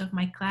attitudes of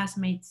my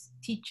classmates,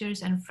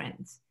 teachers, and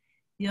friends.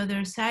 The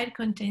other side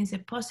contains the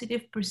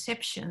positive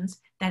perceptions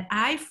that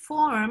I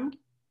formed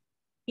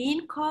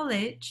in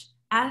college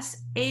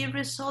as a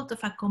result of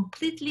a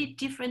completely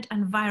different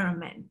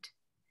environment.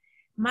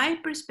 My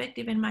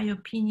perspective and my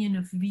opinion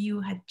of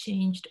view had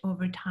changed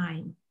over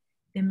time.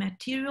 The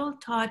material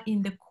taught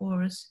in the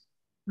course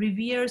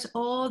reveres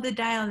all the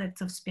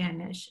dialects of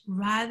Spanish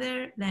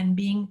rather than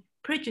being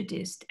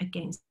prejudiced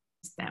against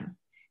them.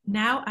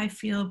 Now I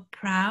feel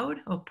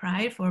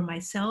pride for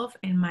myself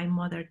and my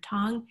mother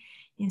tongue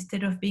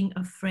instead of being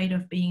afraid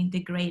of being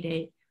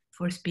degraded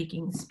for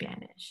speaking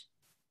Spanish.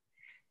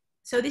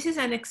 So this is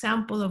an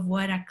example of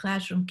what a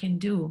classroom can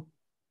do.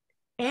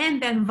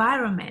 And the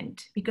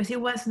environment, because it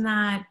was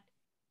not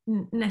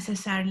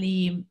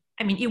necessarily,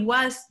 it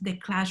was the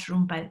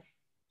classroom, but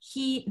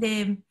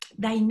the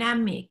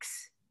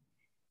dynamics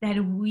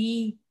that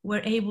we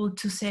were able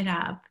to set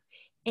up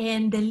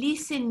and the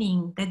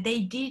listening that they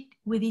did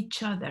with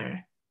each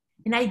other.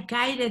 And I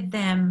guided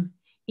them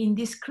in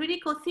this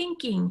critical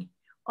thinking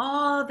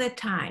all the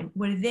time,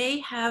 where they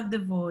have the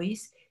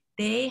voice,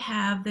 they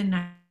have the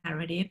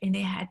narrative, and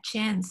they had a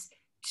chance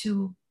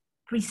to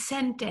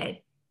present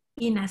it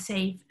in a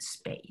safe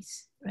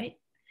space, right?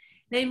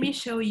 Let me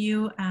show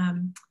you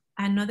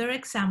another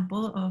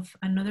example of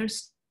another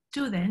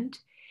student.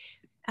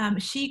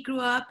 She grew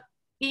up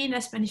in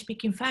a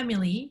Spanish-speaking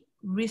family,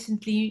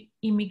 recently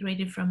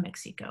immigrated from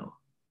Mexico.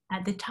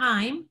 At the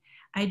time,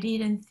 I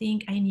didn't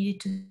think I needed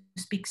to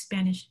speak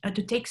Spanish,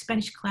 to take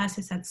Spanish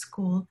classes at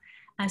school,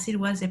 as it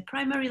was a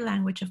primary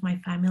language of my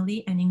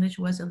family and English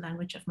was a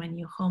language of my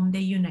new home,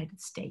 the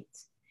United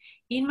States.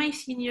 In my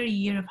senior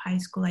year of high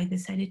school, I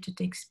decided to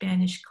take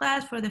Spanish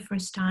class for the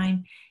first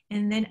time.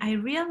 And then I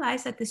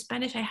realized that the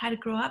Spanish I had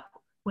grown up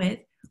with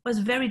was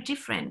very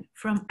different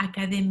from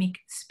academic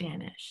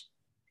Spanish.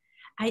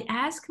 I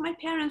asked my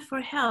parents for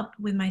help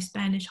with my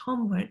Spanish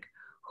homework,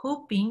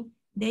 hoping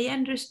they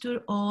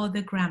understood all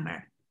the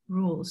grammar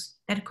rules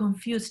that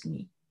confused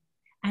me.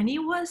 And it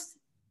was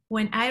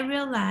when I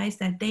realized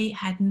that they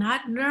had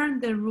not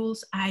learned the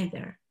rules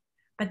either,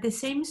 but the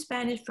same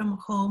Spanish from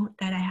home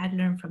that I had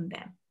learned from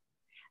them.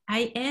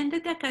 I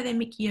ended the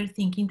academic year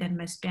thinking that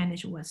my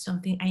Spanish was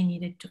something I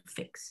needed to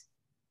fix,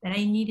 that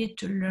I needed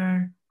to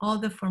learn all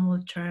the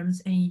formal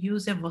terms and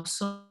use a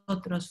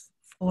vosotros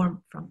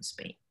form from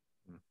Spain.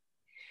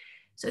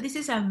 So this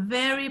is a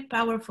very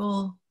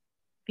powerful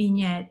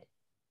vignette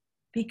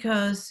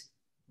because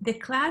the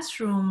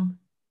classroom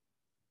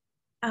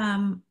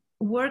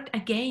worked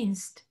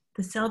against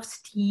the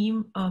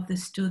self-esteem of the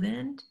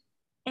student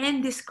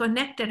and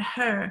disconnected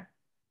her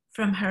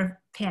from her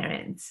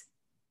parents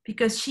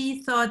because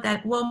she thought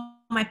that, well,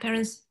 my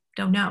parents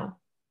don't know.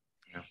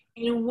 Yeah.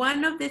 And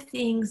one of the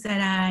things that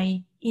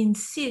I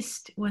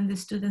insist when the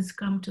students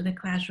come to the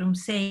classroom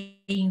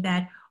saying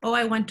that, oh,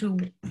 I want to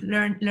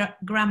learn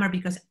grammar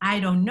because I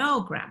don't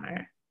know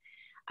grammar,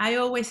 I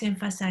always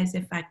emphasize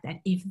the fact that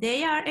if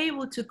they are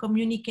able to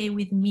communicate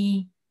with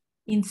me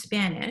in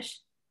Spanish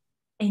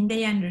and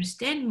they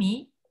understand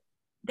me,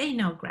 they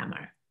know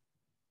grammar.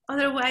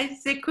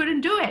 Otherwise, they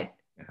couldn't do it.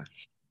 Yeah.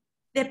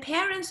 The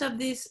parents of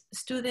this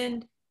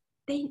student,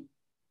 they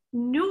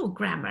knew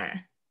grammar,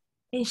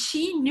 and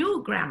she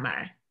knew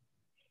grammar.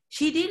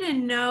 She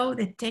didn't know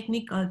the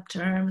technical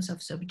terms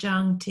of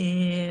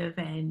subjunctive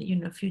and,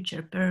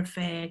 future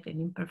perfect and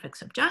imperfect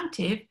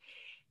subjunctive.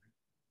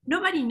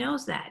 Nobody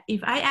knows that. If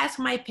I ask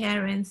my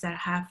parents that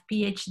have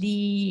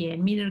PhD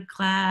and middle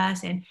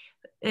class and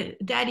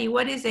Daddy,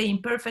 what is the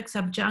imperfect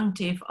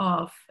subjunctive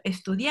of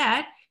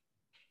estudiar?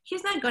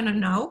 He's not gonna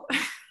know.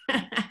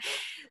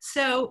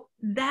 So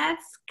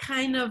that's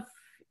kind of,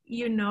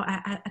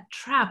 a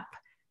trap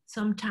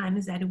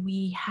sometimes that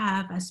we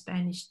have as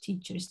Spanish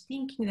teachers,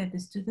 thinking that the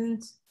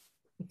students,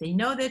 if they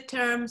know the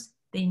terms,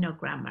 they know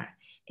grammar.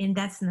 And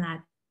that's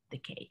not the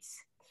case.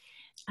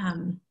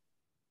 I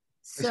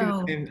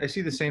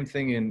see the same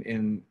thing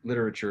in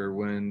literature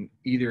when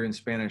either in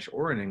Spanish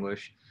or in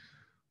English,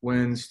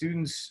 when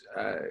students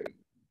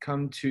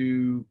come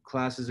to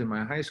classes in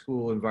my high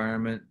school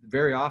environment,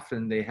 very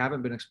often they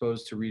haven't been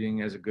exposed to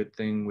reading as a good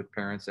thing with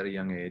parents at a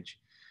young age.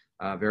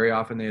 Very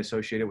often they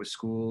associate it with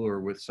school or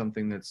with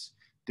something that's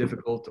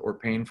difficult or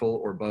painful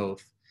or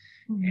both.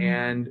 Mm-hmm.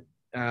 And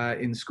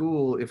in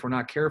school, if we're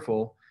not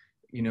careful,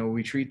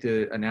 we treat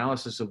the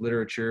analysis of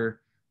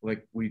literature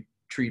like we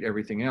treat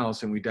everything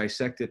else, and we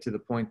dissect it to the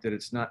point that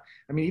it's not,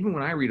 even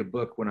when I read a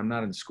book, when I'm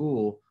not in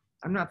school,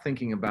 I'm not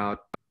thinking about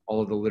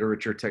all of the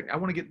literature I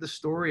want to get the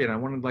story and I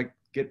want to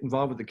get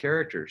involved with the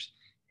characters.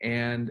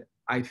 And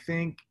I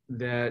think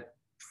that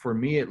for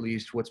me, at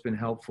least, what's been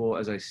helpful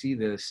as I see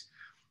this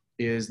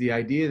is the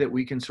idea that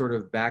we can sort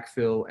of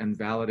backfill and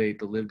validate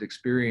the lived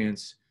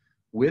experience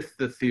with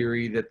the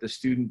theory that the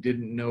student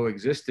didn't know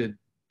existed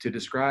to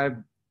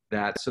describe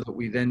that, so that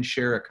we then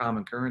share a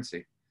common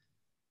currency.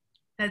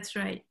 That's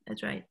right.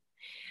 That's right.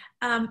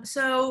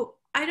 So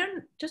I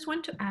just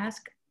want to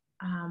ask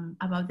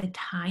about the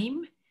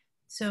time.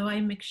 So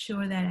I make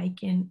sure that I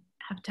can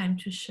have time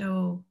to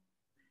show.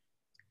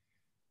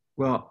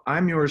 Well,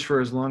 I'm yours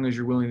for as long as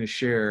you're willing to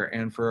share.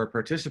 And for our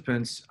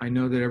participants, I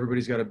know that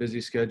everybody's got a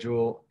busy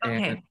schedule.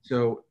 Okay. And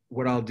so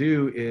what I'll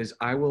do is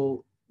I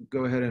will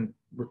go ahead and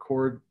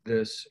record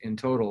this in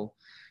total,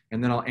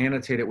 and then I'll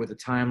annotate it with a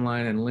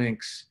timeline and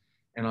links,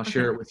 and I'll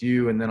share it with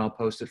you, and then I'll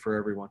post it for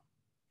everyone.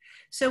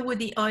 So with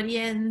the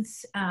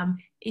audience,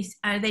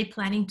 are they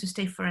planning to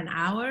stay for an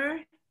hour?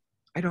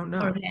 I don't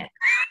know.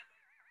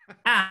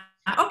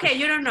 Okay,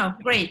 you don't know.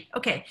 Great.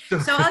 Okay.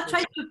 So I'll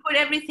try to put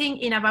everything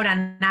in about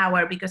an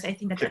hour because I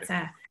think that that's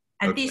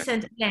a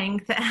decent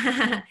length.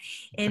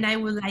 And I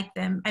would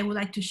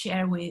like to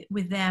share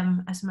with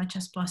them as much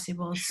as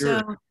possible. Sure.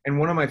 So, and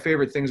one of my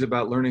favorite things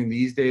about learning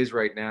these days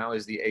right now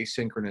is the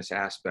asynchronous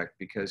aspect,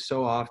 because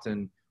so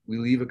often we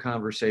leave a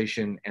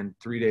conversation and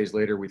 3 days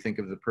later we think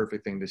of the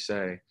perfect thing to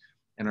say.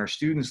 And our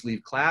students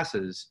leave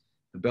classes,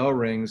 the bell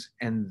rings,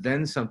 and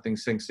then something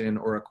sinks in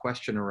or a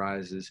question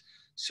arises.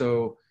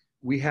 So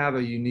we have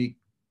a unique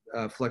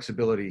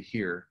flexibility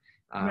here.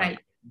 Right.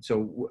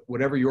 So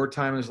whatever your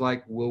time is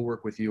like, we'll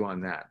work with you on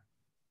that.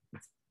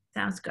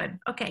 Sounds good.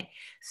 Okay.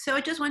 So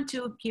I just want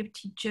to give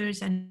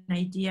teachers an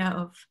idea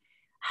of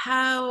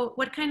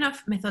what kind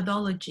of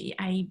methodology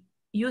I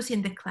use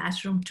in the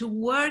classroom to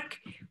work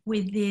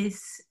with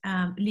these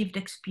lived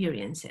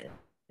experiences.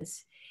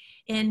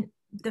 And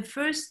the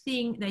first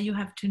thing that you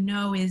have to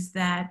know is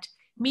that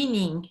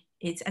meaning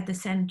is at the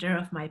center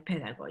of my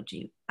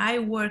pedagogy. I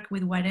work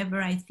with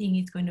whatever I think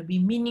is going to be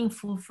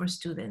meaningful for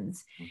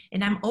students,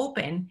 and I'm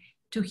open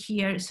to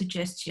hear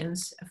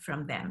suggestions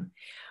from them.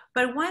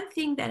 But one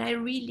thing that I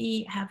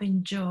really have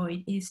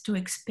enjoyed is to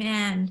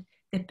expand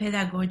the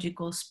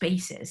pedagogical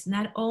spaces,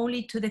 not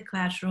only to the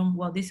classroom.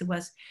 Well, this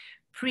was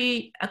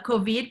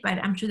pre-COVID, but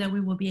I'm sure that we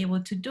will be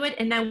able to do it,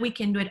 and now we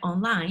can do it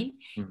online.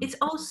 Mm-hmm. It's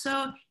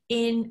also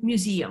in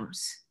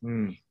museums.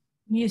 Mm.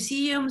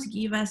 Museums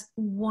give us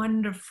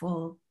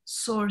wonderful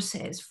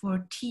sources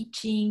for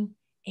teaching,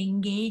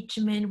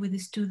 engagement with the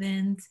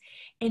students.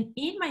 And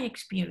in my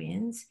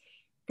experience,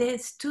 the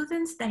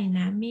students'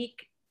 dynamic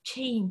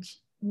change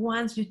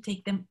once you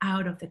take them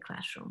out of the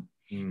classroom.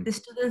 Mm. The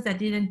students that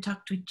didn't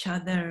talk to each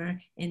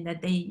other and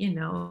that they,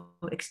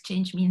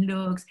 exchange mean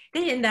looks,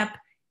 they end up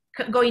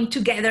going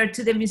together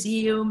to the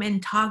museum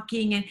and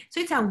talking. And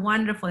so it's a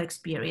wonderful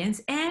experience.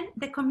 And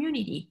the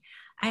community.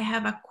 I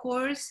have a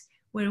course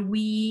where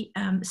we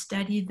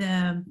study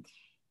the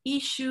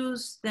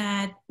issues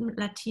that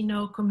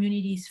Latino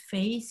communities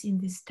face in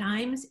these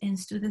times, and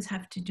students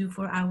have to do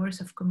 4 hours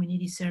of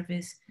community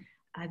service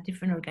at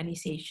different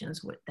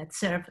organizations that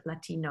serve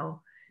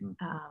Latino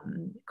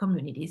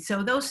communities.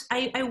 So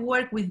I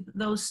work with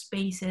those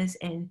spaces,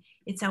 and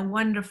it's a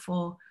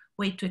wonderful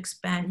way to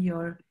expand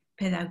your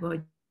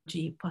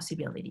pedagogy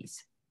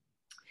possibilities.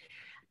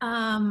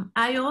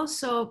 I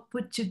also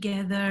put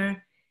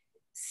together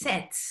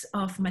sets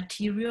of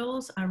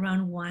materials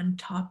around one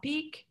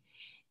topic.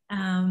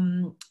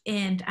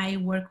 And I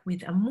work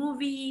with a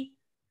movie,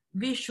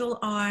 visual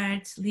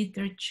arts,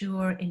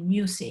 literature, and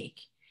music.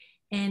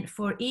 And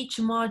for each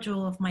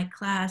module of my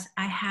class,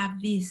 I have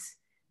these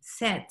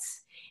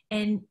sets.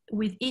 And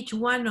with each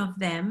one of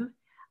them,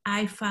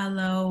 I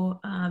follow,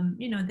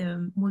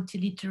 the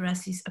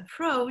multiliteracy's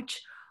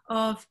approach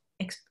of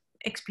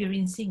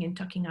experiencing and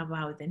talking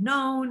about the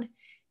known,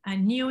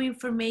 new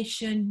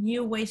information,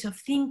 new ways of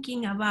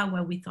thinking about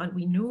what we thought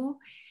we knew,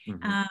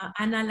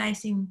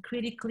 analyzing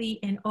critically,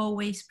 and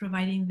always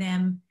providing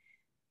them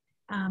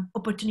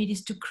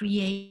opportunities to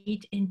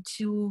create and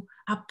to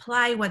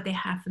apply what they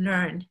have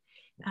learned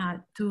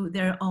to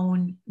their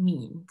own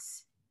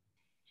means.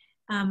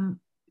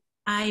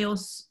 I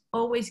also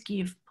always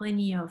give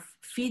plenty of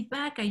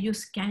feedback. I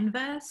use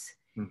Canvas.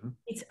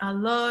 It's a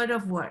lot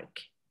of work.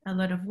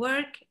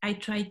 I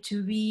try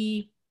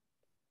to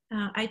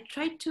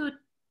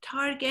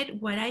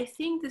target what I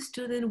think the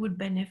student would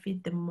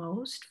benefit the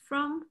most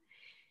from.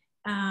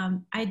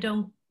 I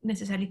don't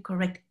necessarily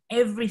correct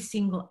every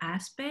single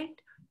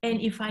aspect. And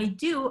if I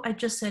do, I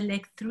just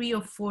select 3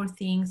 or 4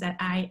 things that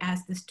I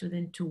ask the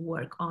student to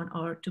work on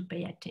or to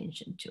pay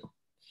attention to.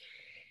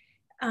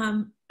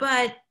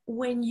 But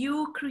when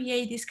you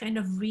create this kind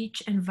of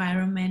rich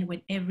environment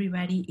where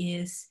everybody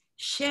is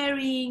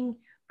sharing,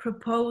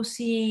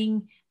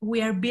 proposing,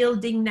 we are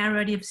building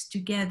narratives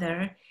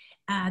together,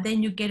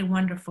 then you get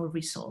wonderful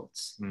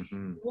results.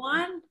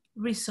 One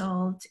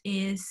result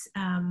is,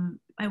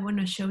 I want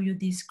to show you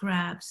these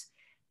graphs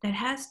that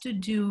have to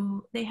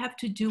do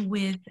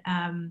with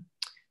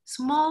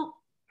small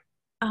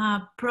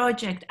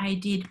project I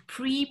did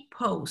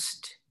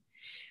pre-post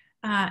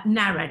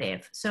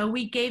narrative. So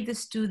we gave the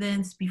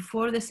students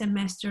before the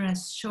semester a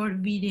short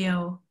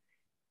video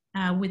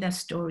with a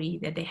story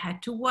that they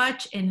had to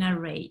watch and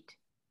narrate.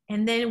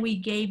 And then we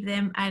gave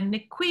them an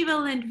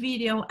equivalent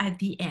video at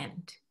the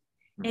end.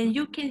 And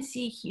you can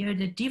see here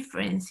the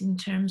difference in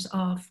terms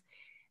of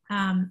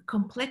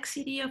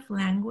complexity of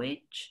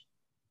language,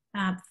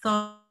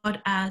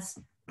 thought as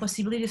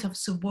possibilities of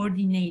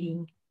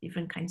subordinating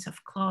different kinds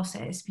of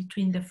clauses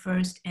between the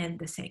first and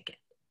the second.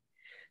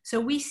 So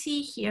we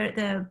see here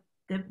the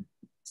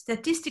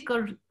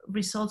statistical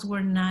results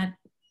were not,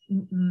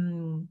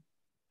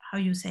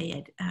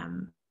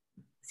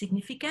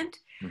 significant,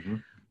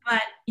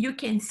 but you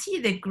can see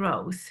the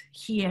growth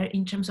here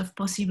in terms of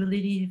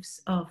possibilities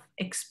of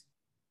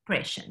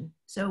expression.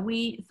 So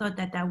we thought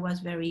that that was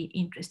very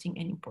interesting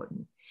and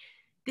important.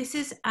 This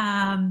is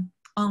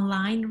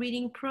online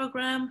reading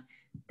program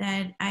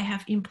that I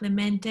have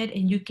implemented,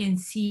 and you can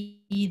see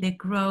the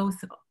growth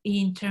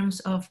in terms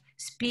of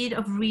speed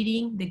of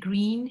reading, the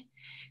green,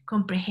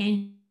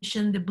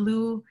 comprehension, the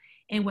blue,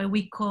 and what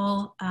we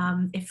call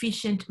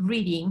efficient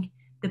reading,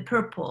 the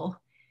purple,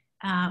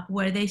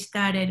 where they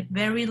started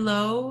very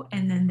low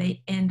and then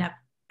they end up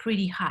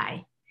pretty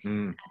high.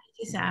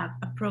 This is a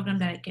program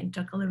that I can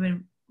talk a little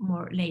bit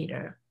more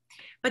later.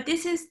 But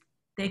this is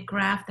the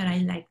graph that I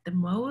like the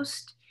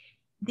most.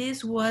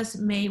 This was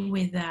made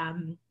with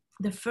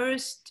the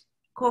first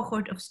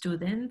cohort of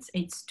students,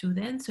 8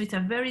 students, so it's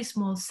a very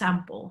small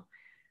sample.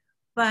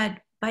 But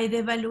by the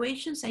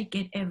evaluations I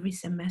get every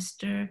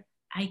semester,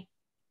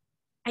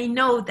 I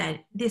know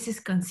that this is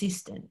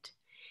consistent.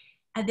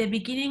 At the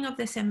beginning of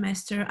the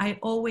semester, I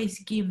always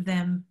give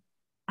them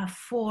a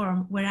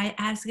form where I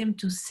ask them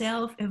to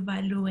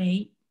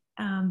self-evaluate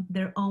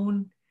their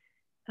own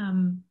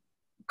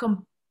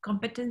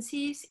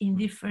competencies in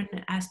different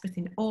aspects,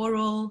 in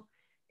oral,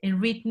 in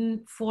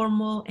written,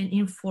 formal, and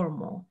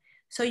informal.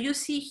 So you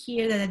see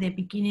here that at the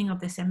beginning of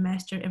the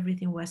semester,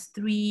 everything was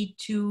 3,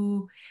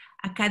 2,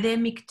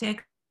 academic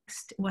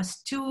text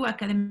was 2,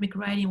 academic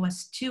writing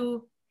was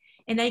 2.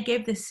 And I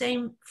gave the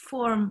same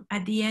form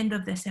at the end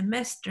of the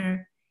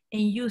semester,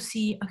 and you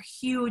see a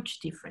huge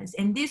difference.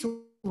 And this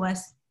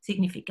was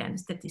significant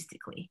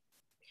statistically.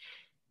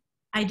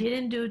 I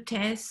didn't do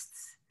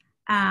tests.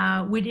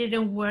 We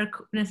didn't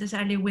work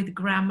necessarily with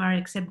grammar,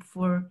 except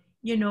for,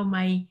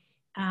 my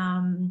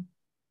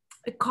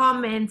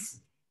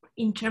comments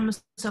in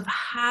terms of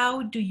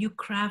how do you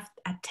craft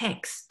a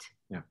text.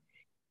 Yeah.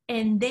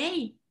 And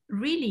they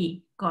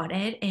really got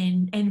it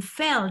and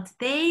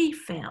they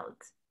felt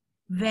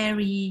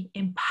very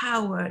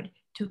empowered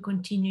to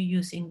continue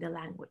using the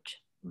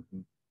language.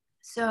 Mm-hmm.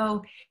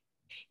 So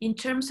in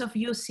terms of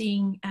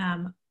using,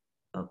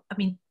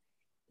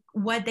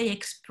 what they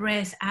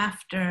express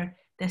after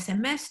the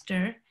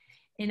semester,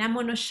 and I'm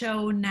going to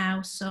show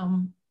now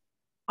some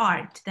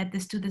art that the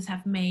students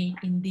have made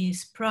in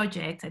this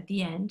project at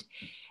the end.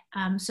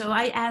 So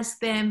I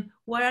asked them,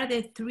 what are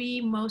the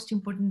 3 most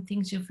important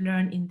things you've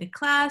learned in the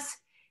class?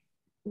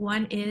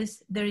 One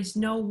is, there is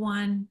no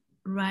one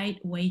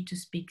right way to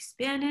speak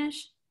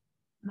Spanish.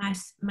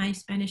 My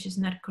Spanish is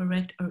not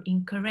correct or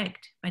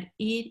incorrect, but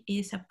it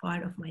is a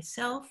part of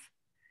myself.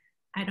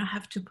 I don't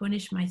have to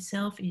punish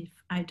myself if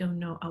I don't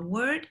know a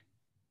word.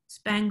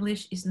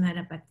 Spanglish is not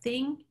a bad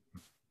thing.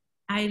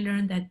 I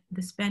learned that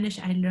the Spanish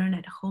I learned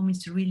at home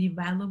is really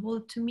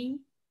valuable to me.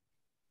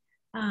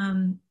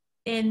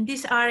 And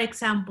these are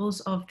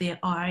examples of the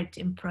art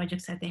and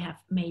projects that they have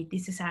made.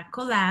 This is a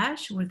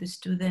collage where the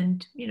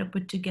student,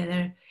 put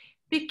together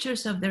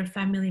pictures of their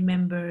family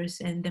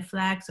members and the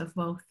flags of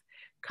both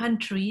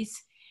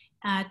countries,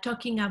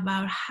 talking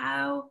about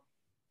how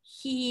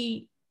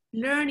he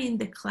learned in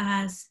the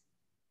class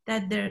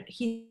that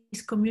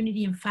his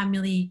community and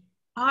family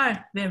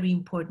are very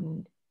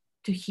important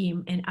to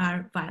him and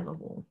are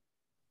valuable.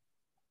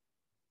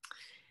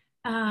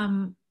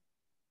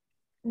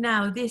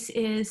 Now, this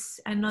is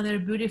another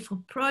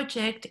beautiful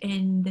project,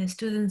 and the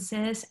student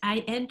says, I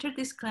entered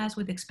this class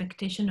with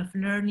expectation of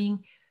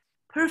learning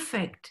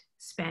perfect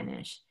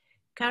Spanish,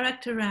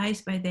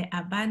 characterized by the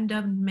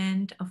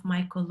abandonment of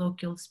my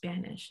colloquial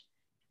Spanish.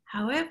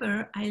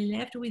 However, I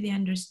left with the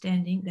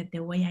understanding that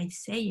the way I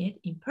say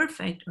it,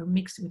 imperfect or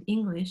mixed with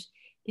English,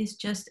 is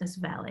just as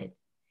valid.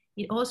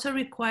 It also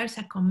requires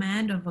a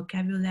command of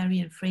vocabulary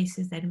and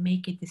phrases that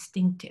make it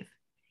distinctive.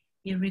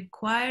 It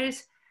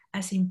requires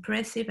as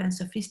impressive and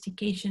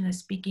sophistication as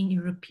speaking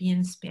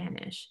European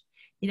Spanish.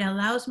 It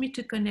allows me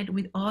to connect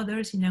with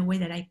others in a way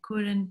that I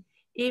couldn't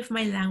if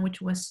my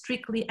language was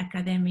strictly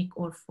academic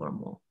or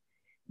formal.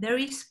 There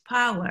is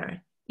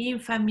power in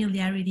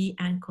familiarity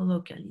and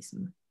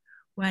colloquialism.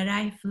 What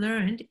I've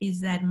learned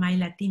is that my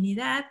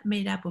Latinidad,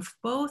 made up of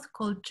both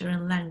culture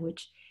and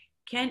language,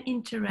 can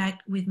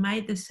interact with my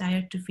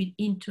desire to fit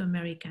into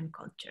American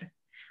culture.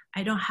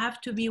 I don't have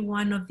to be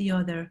one or the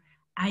other.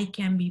 I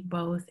can be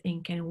both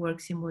and can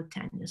work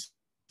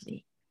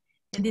simultaneously.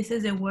 And this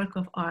is a work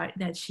of art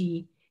that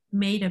she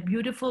made, a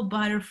beautiful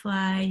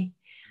butterfly.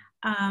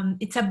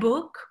 It's a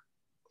book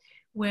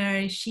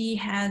where she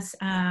has,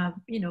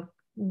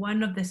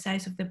 one of the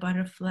sides of the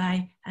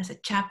butterfly has a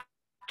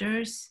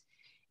chapters,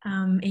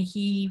 and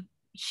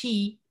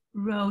she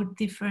wrote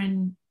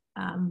different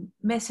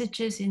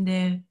messages in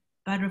the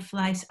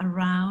butterflies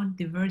around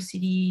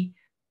diversity,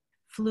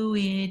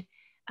 fluid,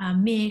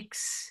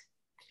 mix.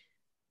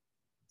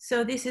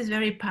 So this is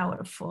very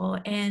powerful.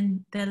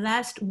 And the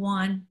last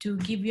one, to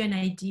give you an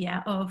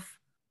idea of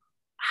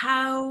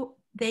how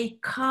they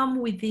come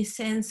with this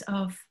sense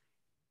of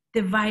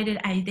divided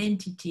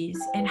identities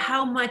and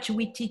how much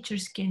we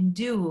teachers can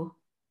do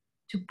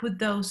to put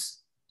those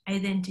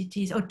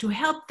identities or to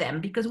help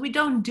them, because we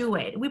don't do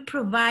it. We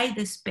provide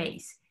the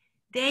space.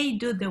 They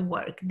do the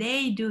work.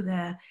 They do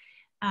the,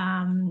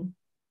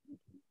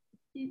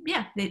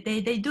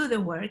 they do the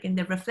work and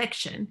the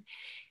reflection.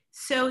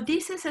 So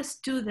this is a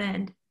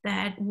student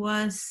that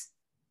was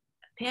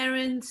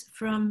parents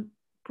from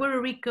Puerto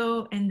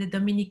Rico and the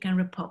Dominican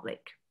Republic.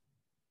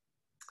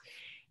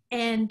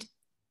 And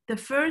the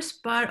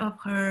first part of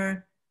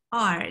her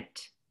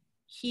art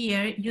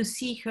here, you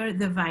see her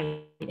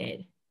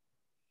divided.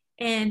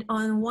 And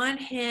on one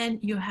hand,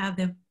 you have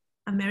the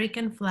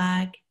American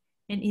flag,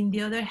 and in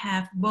the other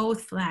half,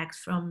 both flags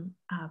from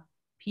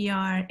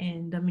PR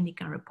and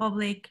Dominican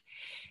Republic.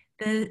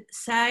 The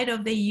side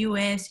of the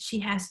US, she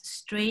has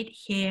straight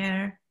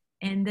hair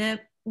and the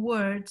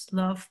words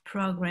love,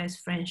 progress,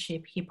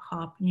 friendship, hip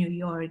hop, New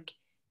York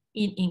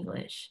in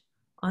English.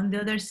 On the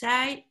other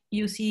side,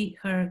 you see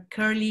her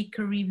curly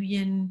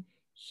Caribbean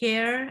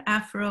hair,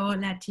 Afro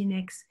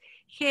Latinx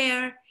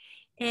hair,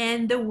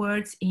 and the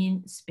words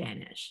in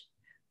Spanish.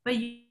 But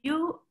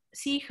you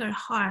see her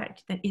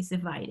heart that is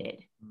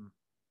divided.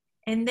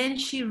 And then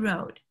she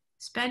wrote,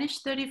 Spanish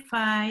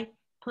 35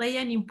 play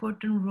an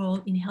important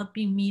role in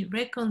helping me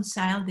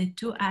reconcile the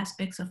two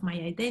aspects of my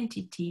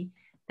identity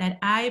that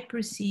I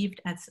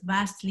perceived as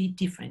vastly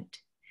different.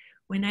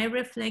 When I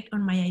reflect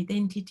on my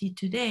identity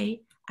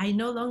today, I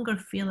no longer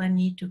feel a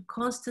need to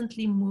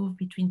constantly move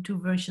between two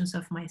versions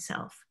of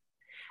myself.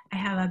 I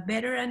have a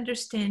better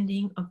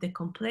understanding of the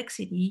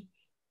complexity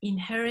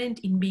inherent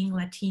in being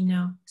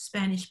Latino,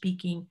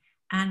 Spanish-speaking,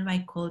 and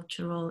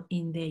bicultural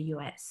in the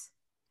US.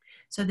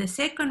 So the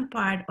second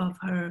part of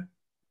her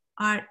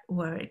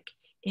artwork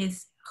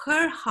is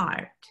her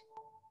heart,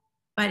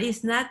 but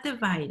it's not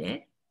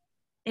divided.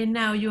 And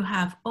now you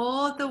have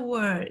all the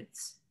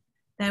words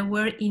that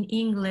were in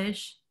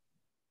English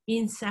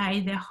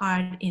inside the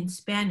heart in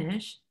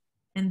Spanish,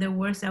 and the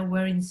words that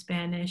were in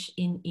Spanish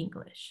in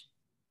English,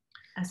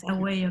 as a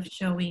way of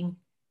showing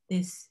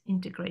this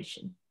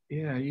integration.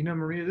 Yeah,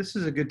 Maria, this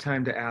is a good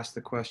time to ask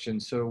the question.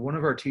 So one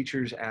of our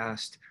teachers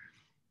asked,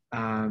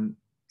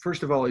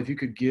 first of all, if you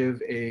could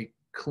give a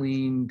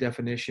clean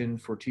definition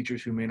for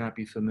teachers who may not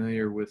be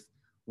familiar with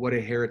what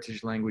a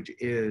heritage language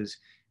is.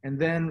 And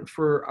then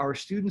for our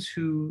students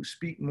who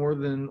speak more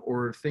than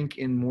or think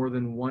in more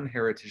than one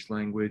heritage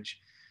language,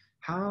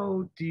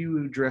 how do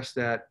you address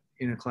that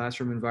in a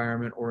classroom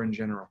environment or in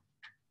general?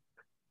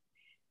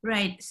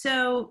 Right.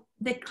 So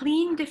the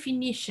clean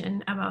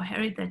definition about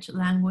heritage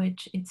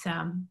language, it's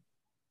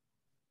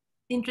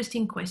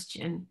interesting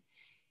question,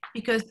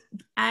 because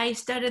I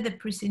started the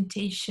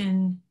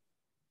presentation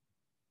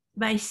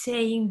by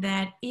saying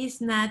that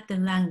it's not the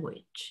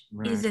language,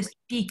 Right. it's the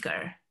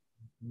speaker.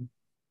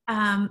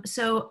 Mm-hmm.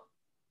 So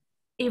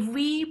if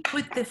we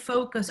put the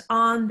focus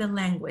on the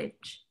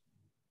language,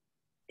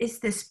 it's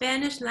the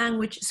Spanish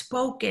language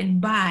spoken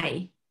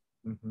by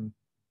Mm-hmm.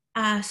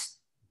 a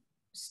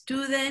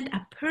student,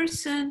 a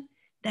person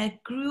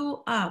that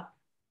grew up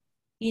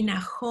in a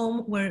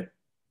home where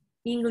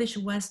English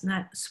was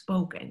not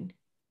spoken.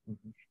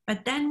 Mm-hmm.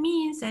 But that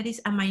means that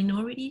it's a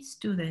minority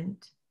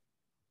student,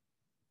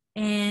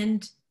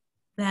 and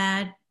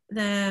that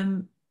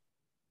the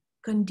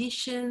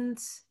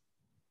conditions,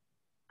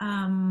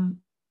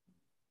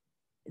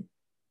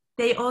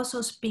 they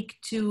also speak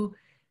to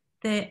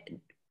the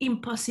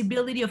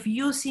impossibility of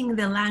using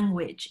the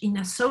language in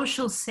a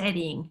social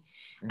setting,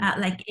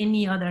 like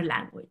any other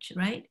language,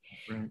 right?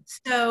 Right?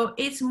 So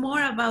it's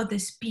more about the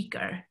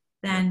speaker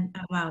than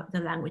about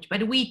the language,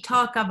 but we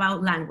talk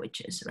about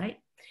languages, right?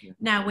 Yeah.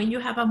 Now, when you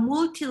have a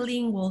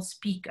multilingual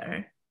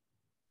speaker,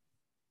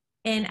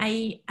 and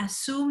I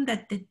assume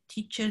that the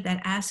teacher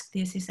that asked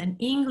this is an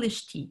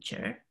English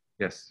teacher.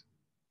 Yes.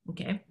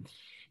 Okay.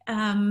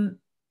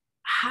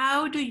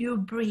 How do you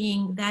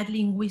bring that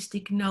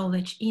linguistic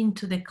knowledge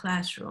into the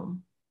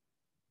classroom?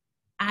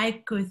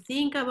 I could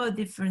think about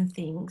different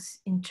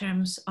things in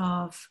terms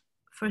of,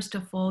 first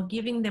of all,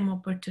 giving them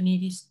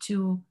opportunities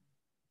to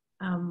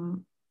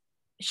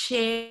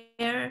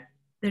share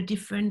their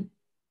different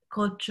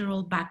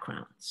cultural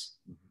backgrounds,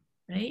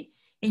 right?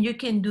 And you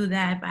can do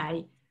that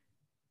by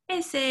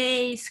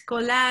essays,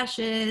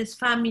 collages,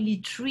 family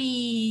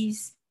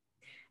trees,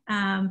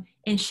 and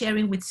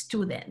sharing with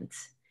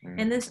students.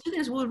 And then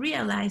students will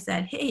realize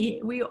that,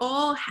 hey, we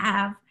all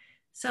have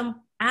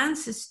some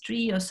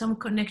ancestry or some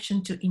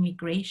connection to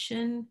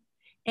immigration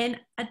and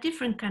a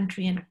different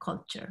country and a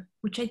culture,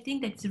 which I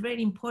think that's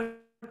very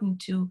important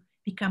to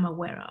become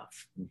aware of.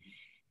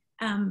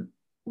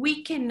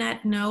 We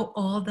cannot know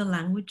all the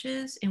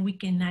languages, and we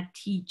cannot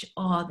teach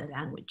all the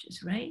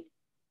languages, right?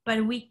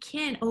 But we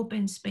can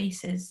open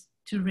spaces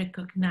to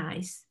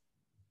recognize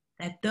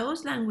that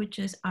those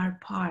languages are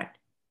part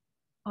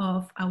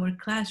of our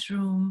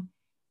classroom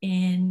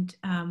and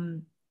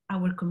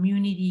our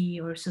community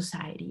or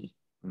society.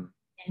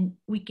 And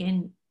we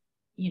can,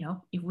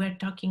 if we're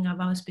talking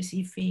about a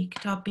specific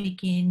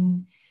topic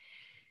in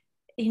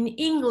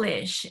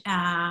English,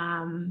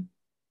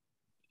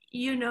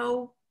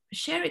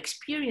 share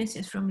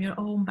experiences from your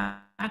own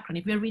background.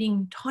 If you're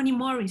reading Toni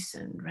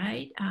Morrison,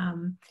 right?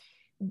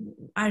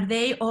 Are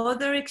there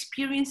other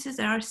experiences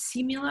that are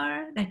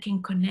similar that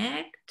can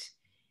connect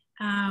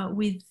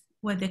with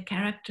what the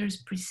characters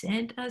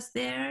present us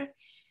there?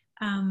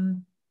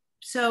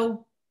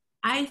 So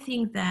I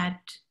think that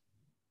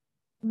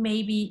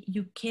maybe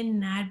you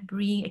cannot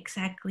bring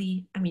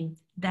exactly,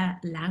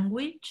 that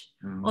language,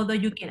 although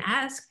you can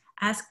ask,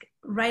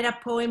 write a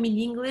poem in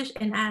English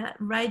and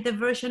write the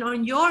version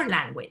on your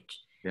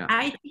language. Yeah.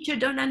 I, teacher,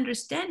 don't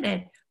understand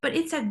it, but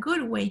it's a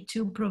good way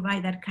to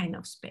provide that kind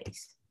of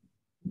space.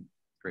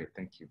 Great,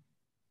 thank you.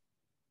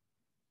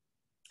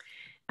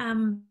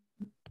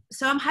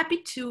 So I'm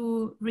happy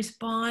to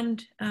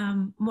respond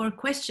more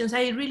questions.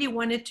 I really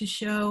wanted to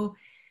show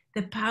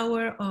the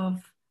power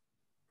of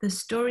the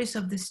stories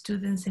of the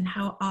students and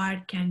how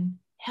art can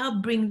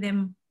help bring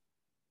them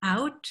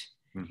out,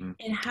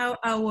 and how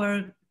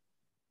our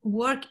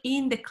work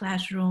in the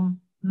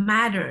classroom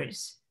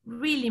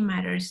really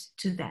matters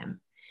to them.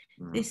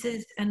 This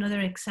is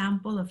another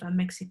example of a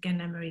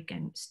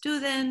Mexican-American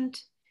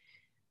student.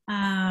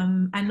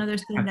 Another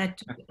student that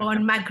took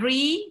on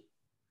Magri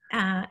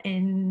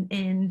and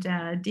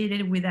did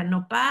it with a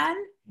nopal.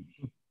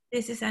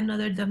 This is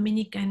another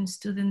Dominican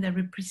student that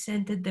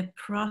represented the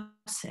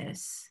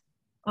process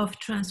of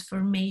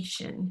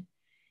transformation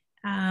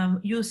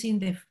using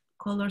the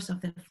colors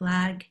of the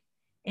flag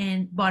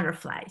and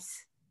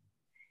butterflies.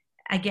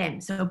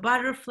 Again, so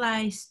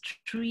butterflies,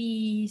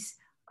 trees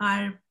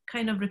are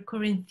kind of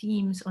recurring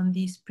themes on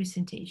these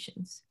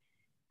presentations.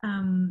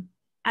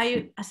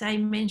 As I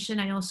mentioned,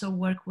 I also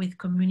work with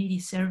community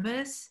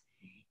service,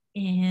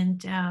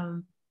 and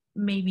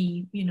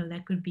maybe,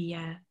 that could be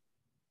a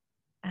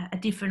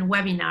different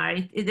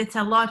webinar. It's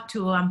a lot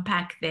to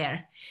unpack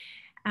there.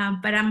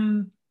 But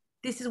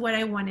this is what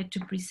I wanted to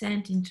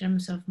present in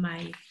terms of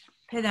my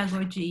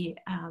pedagogy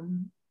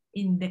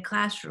in the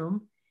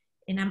classroom.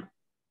 And I'm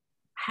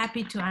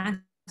happy to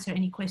answer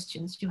any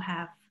questions you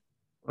have.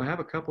 Well, I have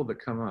a couple that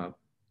come up.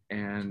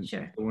 And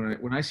Sure.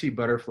 when I see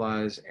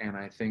butterflies, and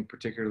I think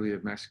particularly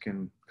of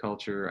Mexican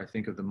culture, I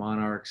think of the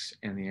monarchs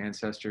and the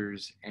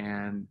ancestors,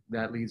 and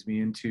that leads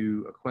me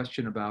into a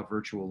question about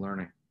virtual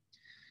learning.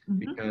 Mm-hmm.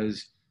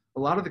 Because a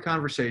lot of the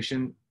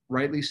conversation,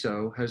 rightly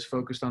so, has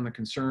focused on the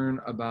concern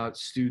about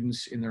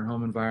students in their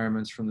home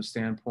environments from the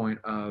standpoint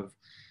of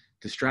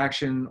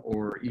distraction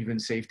or even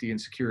safety and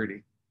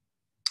security,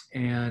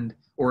 and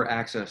or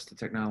access to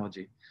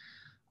technology.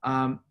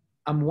 I'm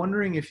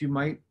wondering if you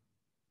might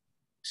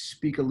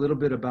speak a little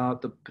bit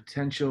about the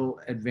potential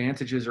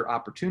advantages or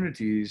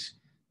opportunities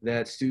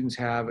that students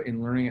have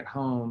in learning at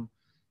home,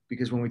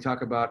 because when we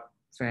talk about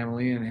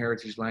family and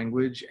heritage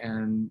language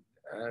and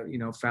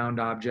found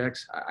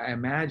objects, I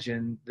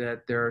imagine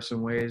that there are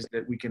some ways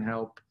that we can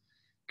help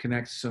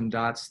connect some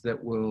dots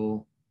that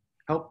will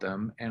help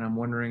them, and I'm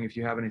wondering if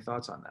you have any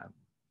thoughts on that.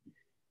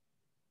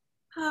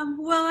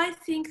 Well, I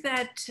think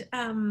that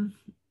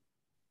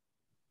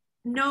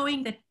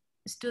knowing that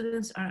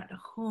students are at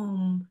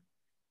home,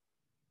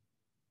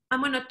 I'm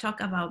going to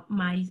talk about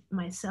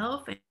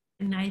myself,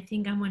 and I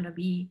think I'm going to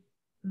be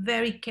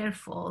very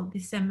careful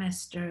this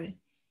semester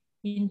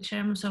in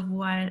terms of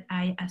what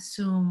I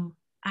assume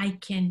I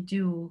can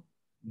do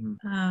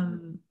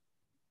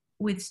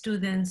with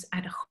students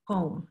at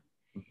home.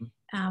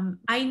 Mm-hmm.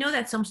 I know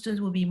that some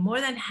students will be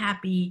more than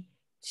happy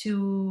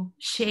to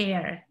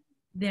share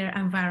their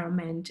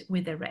environment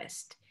with the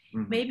rest.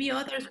 Mm-hmm. Maybe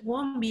others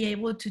won't be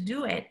able to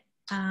do it.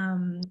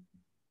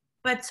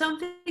 But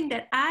something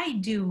that I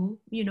do,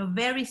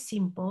 very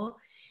simple,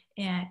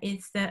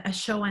 it's a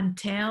show and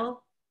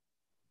tell.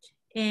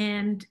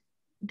 And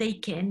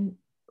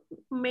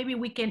maybe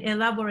we can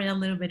elaborate a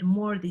little bit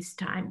more this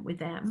time with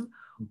them,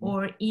 Mm-hmm.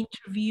 or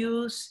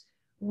interviews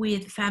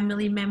with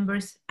family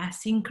members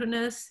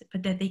asynchronous,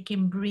 but that they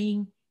can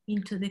bring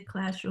into the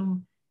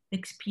classroom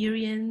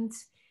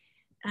experience.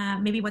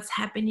 Maybe what's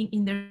happening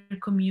in their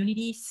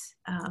communities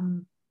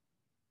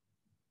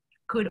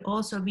could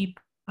also be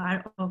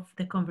part of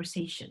the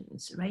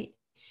conversations, right?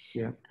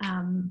 Yeah.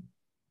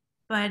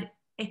 But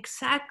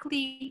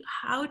exactly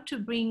how to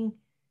bring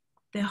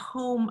the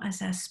home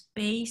as a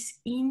space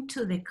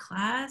into the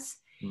class,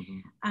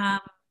 Mm-hmm.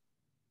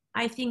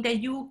 I think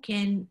that you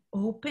can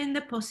open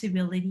the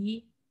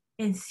possibility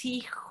and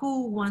see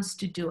who wants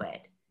to do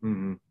it.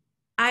 Mm-hmm.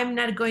 I'm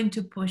not going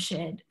to push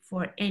it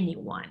for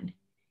anyone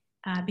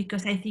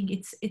because I think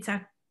it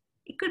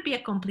could be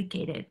a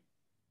complicated.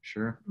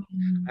 Sure.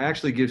 I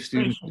actually give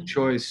students the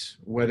choice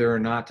whether or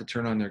not to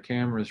turn on their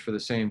cameras for the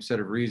same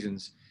set of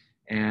reasons.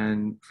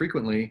 And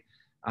frequently,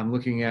 I'm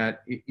looking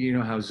at,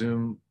 how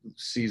Zoom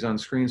sees on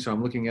screen. So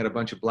I'm looking at a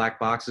bunch of black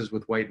boxes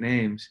with white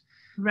names.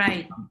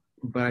 Right.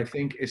 But I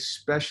think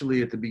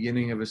especially at the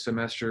beginning of a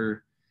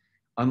semester,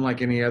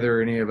 unlike any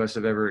of us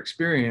have ever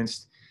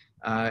experienced,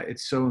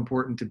 it's so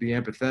important to be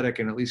empathetic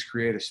and at least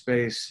create a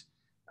space.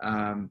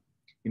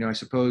 I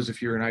suppose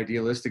if you're an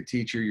idealistic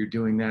teacher, you're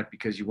doing that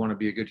because you want to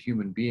be a good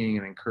human being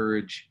and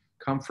encourage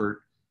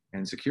comfort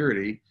and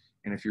security.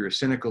 And if you're a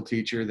cynical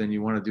teacher, then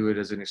you want to do it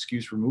as an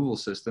excuse removal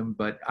system.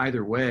 But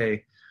either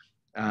way,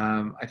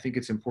 I think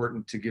it's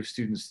important to give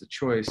students the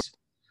choice.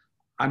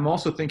 I'm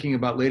also thinking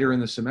about later in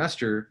the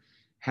semester,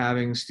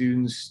 having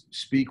students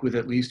speak with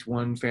at least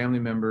one family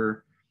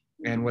member,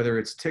 and whether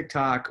it's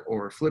TikTok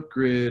or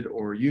Flipgrid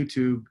or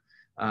YouTube,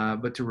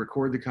 but to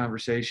record the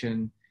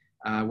conversation,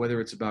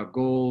 whether it's about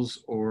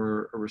goals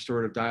or a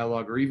restorative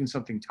dialogue or even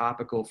something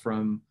topical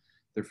from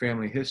their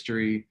family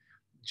history,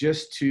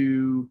 just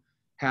to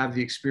have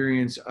the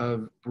experience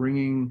of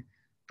bringing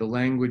the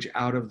language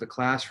out of the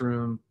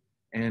classroom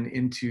and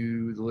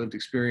into the lived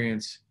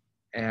experience.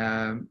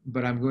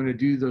 But I'm going to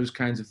do those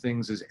kinds of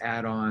things as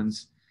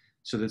add-ons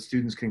so that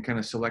students can kind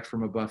of select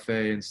from a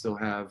buffet and still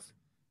have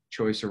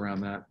choice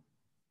around that.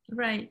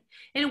 Right.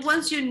 And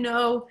once you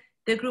know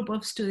the group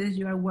of students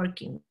you are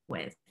working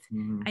with,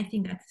 Mm-hmm. I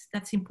think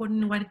that's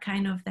important, what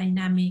kind of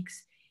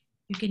dynamics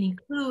you can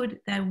include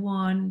that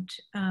won't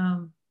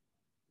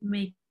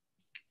make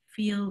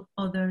feel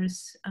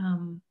others,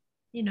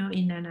 in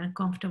an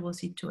uncomfortable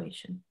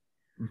situation.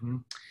 Mm-hmm.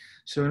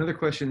 So another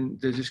question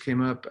that just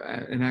came up,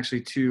 and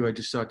actually I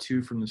just saw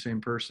two from the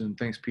same person.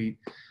 Thanks, Pete.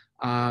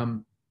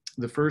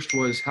 The first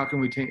was, how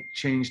can we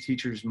change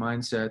teachers'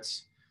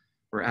 mindsets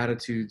or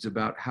attitudes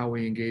about how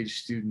we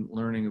engage student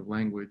learning of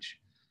language?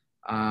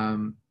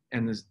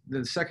 And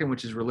the second,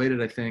 which is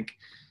related, I think,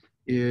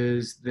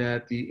 is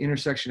that the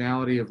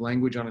intersectionality of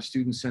language on a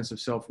student's sense of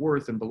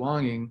self-worth and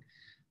belonging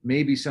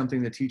may be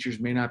something that teachers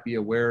may not be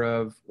aware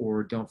of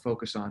or don't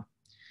focus on.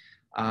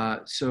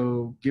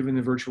 So given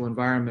the virtual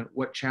environment,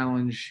 what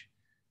challenge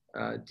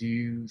do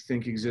you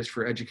think exists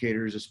for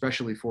educators,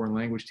 especially foreign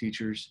language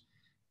teachers?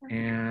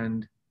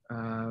 And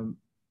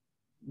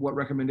what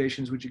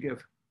recommendations would you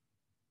give?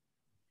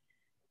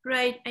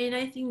 Right, and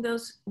I think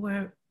those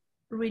were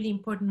really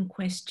important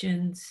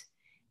questions,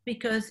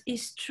 because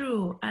it's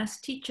true, as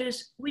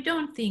teachers, we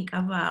don't think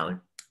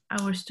about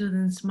our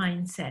students'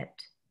 mindset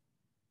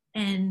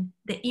and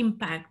the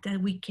impact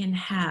that we can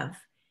have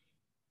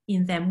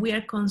in them. We are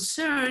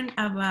concerned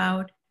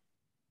about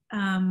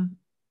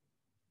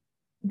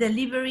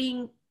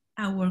delivering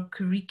our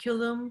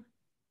curriculum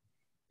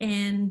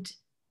and,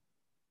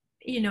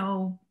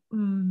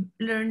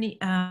 learning,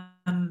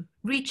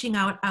 reaching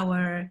out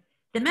our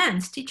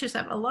demands. Teachers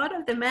have a lot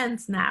of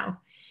demands now.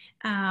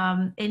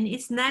 And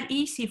it's not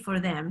easy for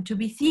them to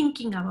be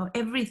thinking about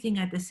everything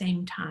at the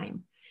same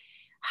time.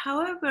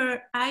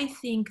 However, I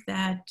think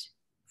that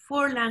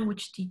for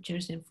language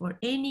teachers and for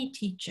any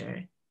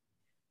teacher,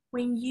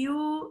 when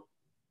you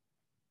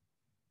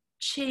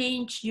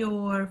change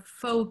your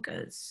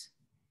focus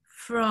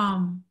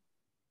from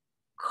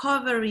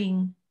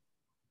covering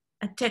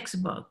a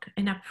textbook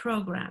and a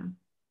program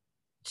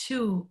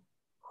to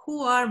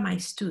who are my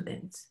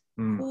students,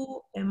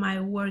 who am I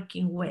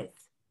working with?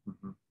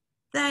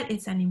 That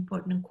is an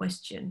important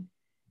question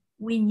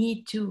we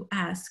need to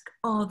ask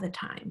all the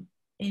time.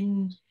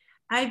 And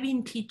I've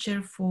been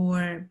teacher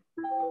for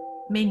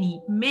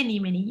many, many,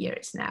 many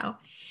years now.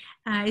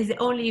 It's the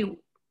only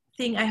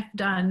thing I've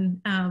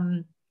done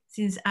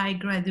since I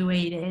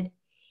graduated.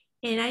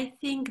 And I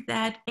think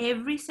that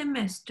every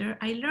semester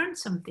I learn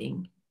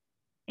something.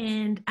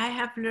 And I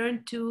have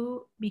learned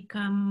to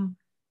become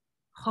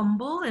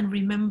humble and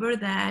remember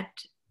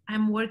that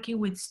I'm working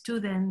with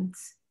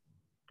students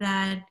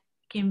that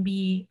can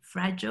be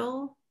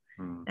fragile,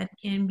 that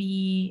can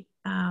be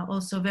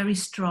also very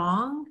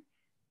strong,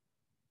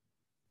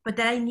 but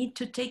that I need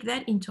to take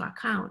that into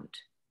account.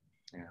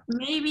 Yeah.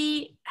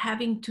 Maybe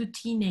having two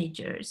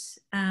teenagers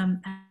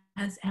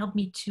has helped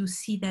me to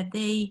see that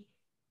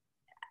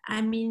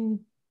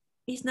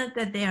it's not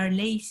that they are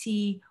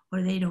lazy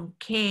or they don't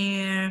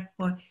care,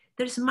 or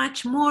there's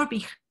much more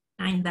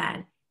behind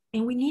that.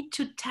 And we need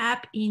to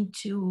tap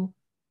into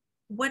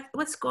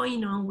what's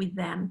going on with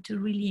them to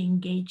really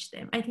engage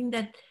them. I think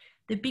that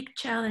the big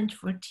challenge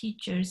for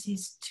teachers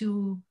is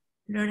to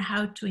learn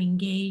how to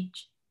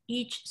engage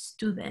each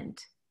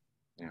student.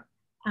 Yeah.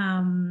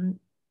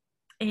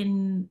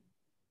 And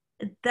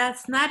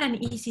that's not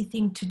an easy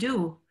thing to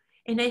do.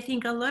 And I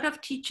think a lot of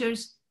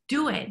teachers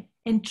do it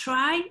and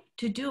try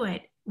to do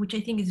it, which I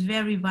think is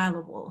very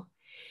valuable.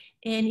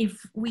 And if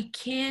we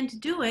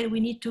can't do it, we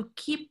need to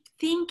keep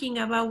thinking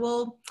about,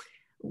 well,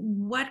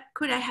 what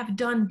could I have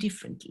done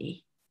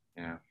differently?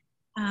 Yeah.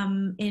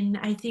 And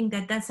I think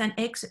that that's an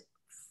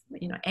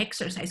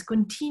exercise,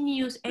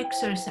 continuous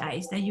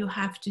exercise that you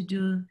have to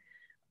do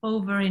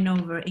over and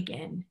over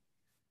again.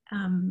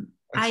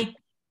 I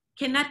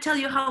cannot tell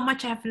you how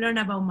much I've learned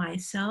about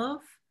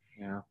myself.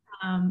 Yeah.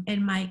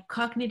 And my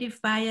cognitive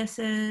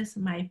biases,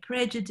 my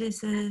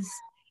prejudices.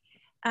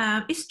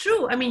 It's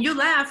true. I mean, you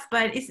laugh,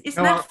 but it's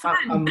not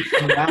fun.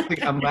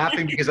 I'm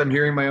laughing because I'm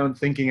hearing my own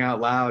thinking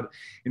out loud.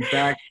 In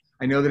fact,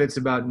 I know that it's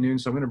about noon,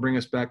 so I'm going to bring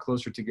us back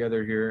closer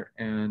together here.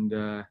 And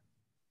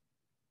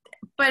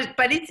but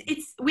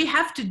it's we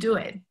have to do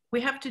it.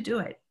 We have to do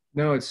it.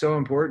 No, it's so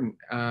important.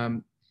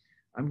 I'm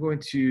going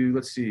to,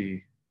 let's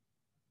see.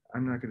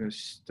 I'm not going to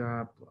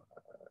stop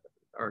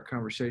our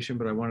conversation,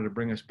 but I wanted to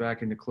bring us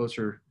back into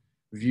closer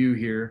view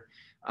here.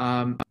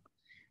 The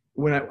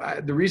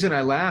reason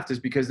I laughed is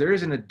because there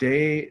isn't a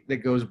day that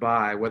goes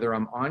by, whether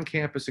I'm on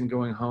campus and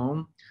going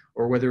home,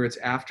 or whether it's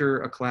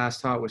after a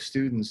class taught with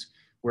students,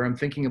 where I'm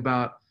thinking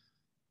about,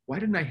 why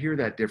didn't I hear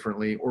that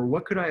differently? Or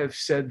what could I have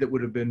said that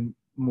would have been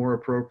more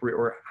appropriate?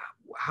 Or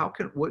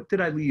what did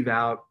I leave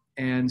out?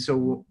 And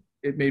so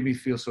it made me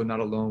feel so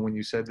not alone when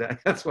you said that.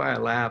 That's why I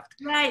laughed.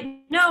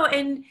 Right. No,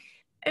 and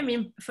I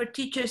mean, for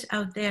teachers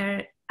out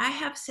there, I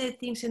have said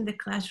things in the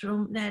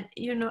classroom that,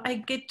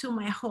 I get to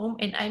my home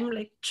and I'm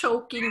like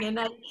choking, and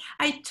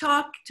I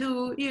talk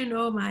to,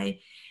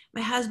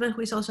 my husband,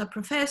 who is also a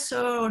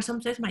professor, or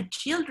sometimes my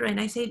children.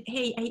 I say,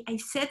 hey, I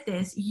said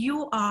this,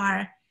 you are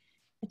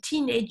a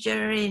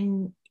teenager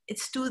and a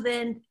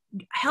student,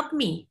 help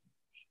me.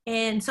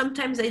 And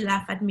sometimes they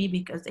laugh at me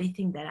because they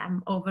think that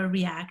I'm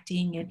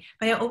overreacting.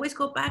 But I always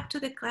go back to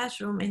the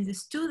classroom and the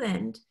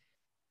student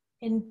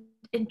and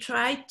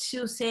try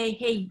to say,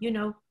 hey,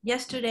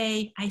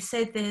 yesterday I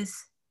said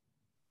this,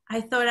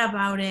 I thought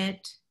about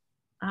it,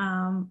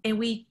 and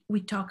we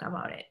talk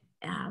about it.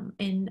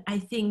 And I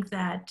think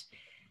that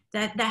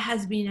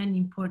has been an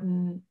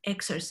important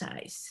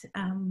exercise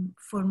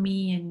for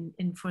me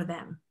and for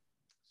them.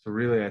 So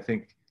really, I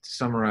think to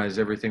summarize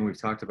everything we've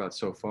talked about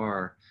so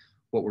far,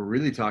 what we're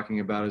really talking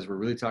about is we're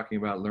really talking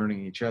about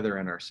learning each other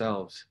and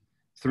ourselves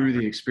through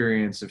the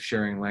experience of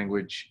sharing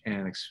language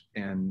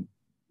and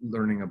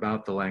learning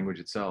about the language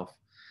itself.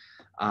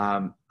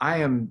 I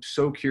am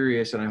so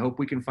curious, and I hope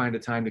we can find a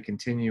time to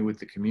continue with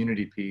the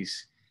community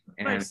piece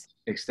and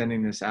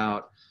extending this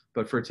out.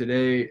 But for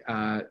today,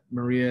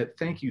 Maria,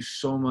 thank you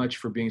so much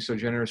for being so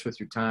generous with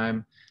your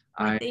time.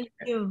 Thank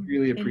you.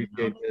 Really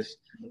appreciate this.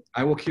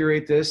 I will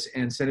curate this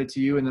and send it to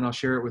you, and then I'll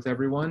share it with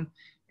everyone.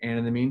 And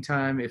in the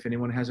meantime, if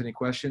anyone has any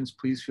questions,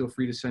 please feel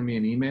free to send me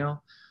an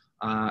email.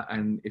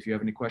 And if you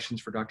have any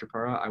questions for Dr.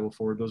 Parra, I will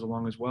forward those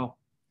along as well.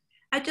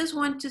 I just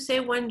want to say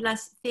one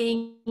last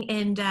thing,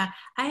 and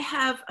I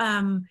have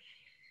an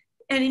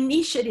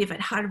initiative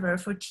at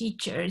Harvard for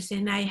teachers,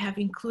 and I have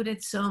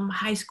included some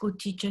high school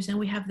teachers, and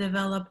we have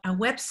developed a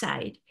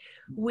website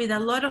with a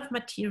lot of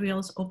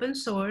materials, open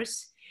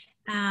source,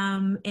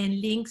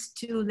 and links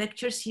to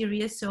lecture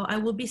series. So I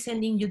will be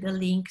sending you the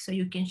link so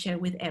you can share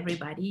with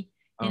everybody.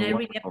 And I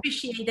really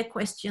appreciate the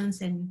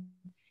questions and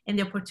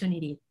the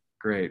opportunity.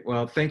 Great.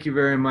 Well, thank you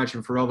very much,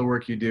 and for all the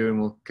work you do, and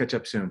we'll catch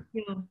up soon.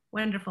 Thank you.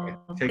 Wonderful.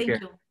 Take care.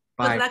 Thank you.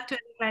 Bye. Good luck to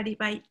everybody.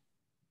 Bye.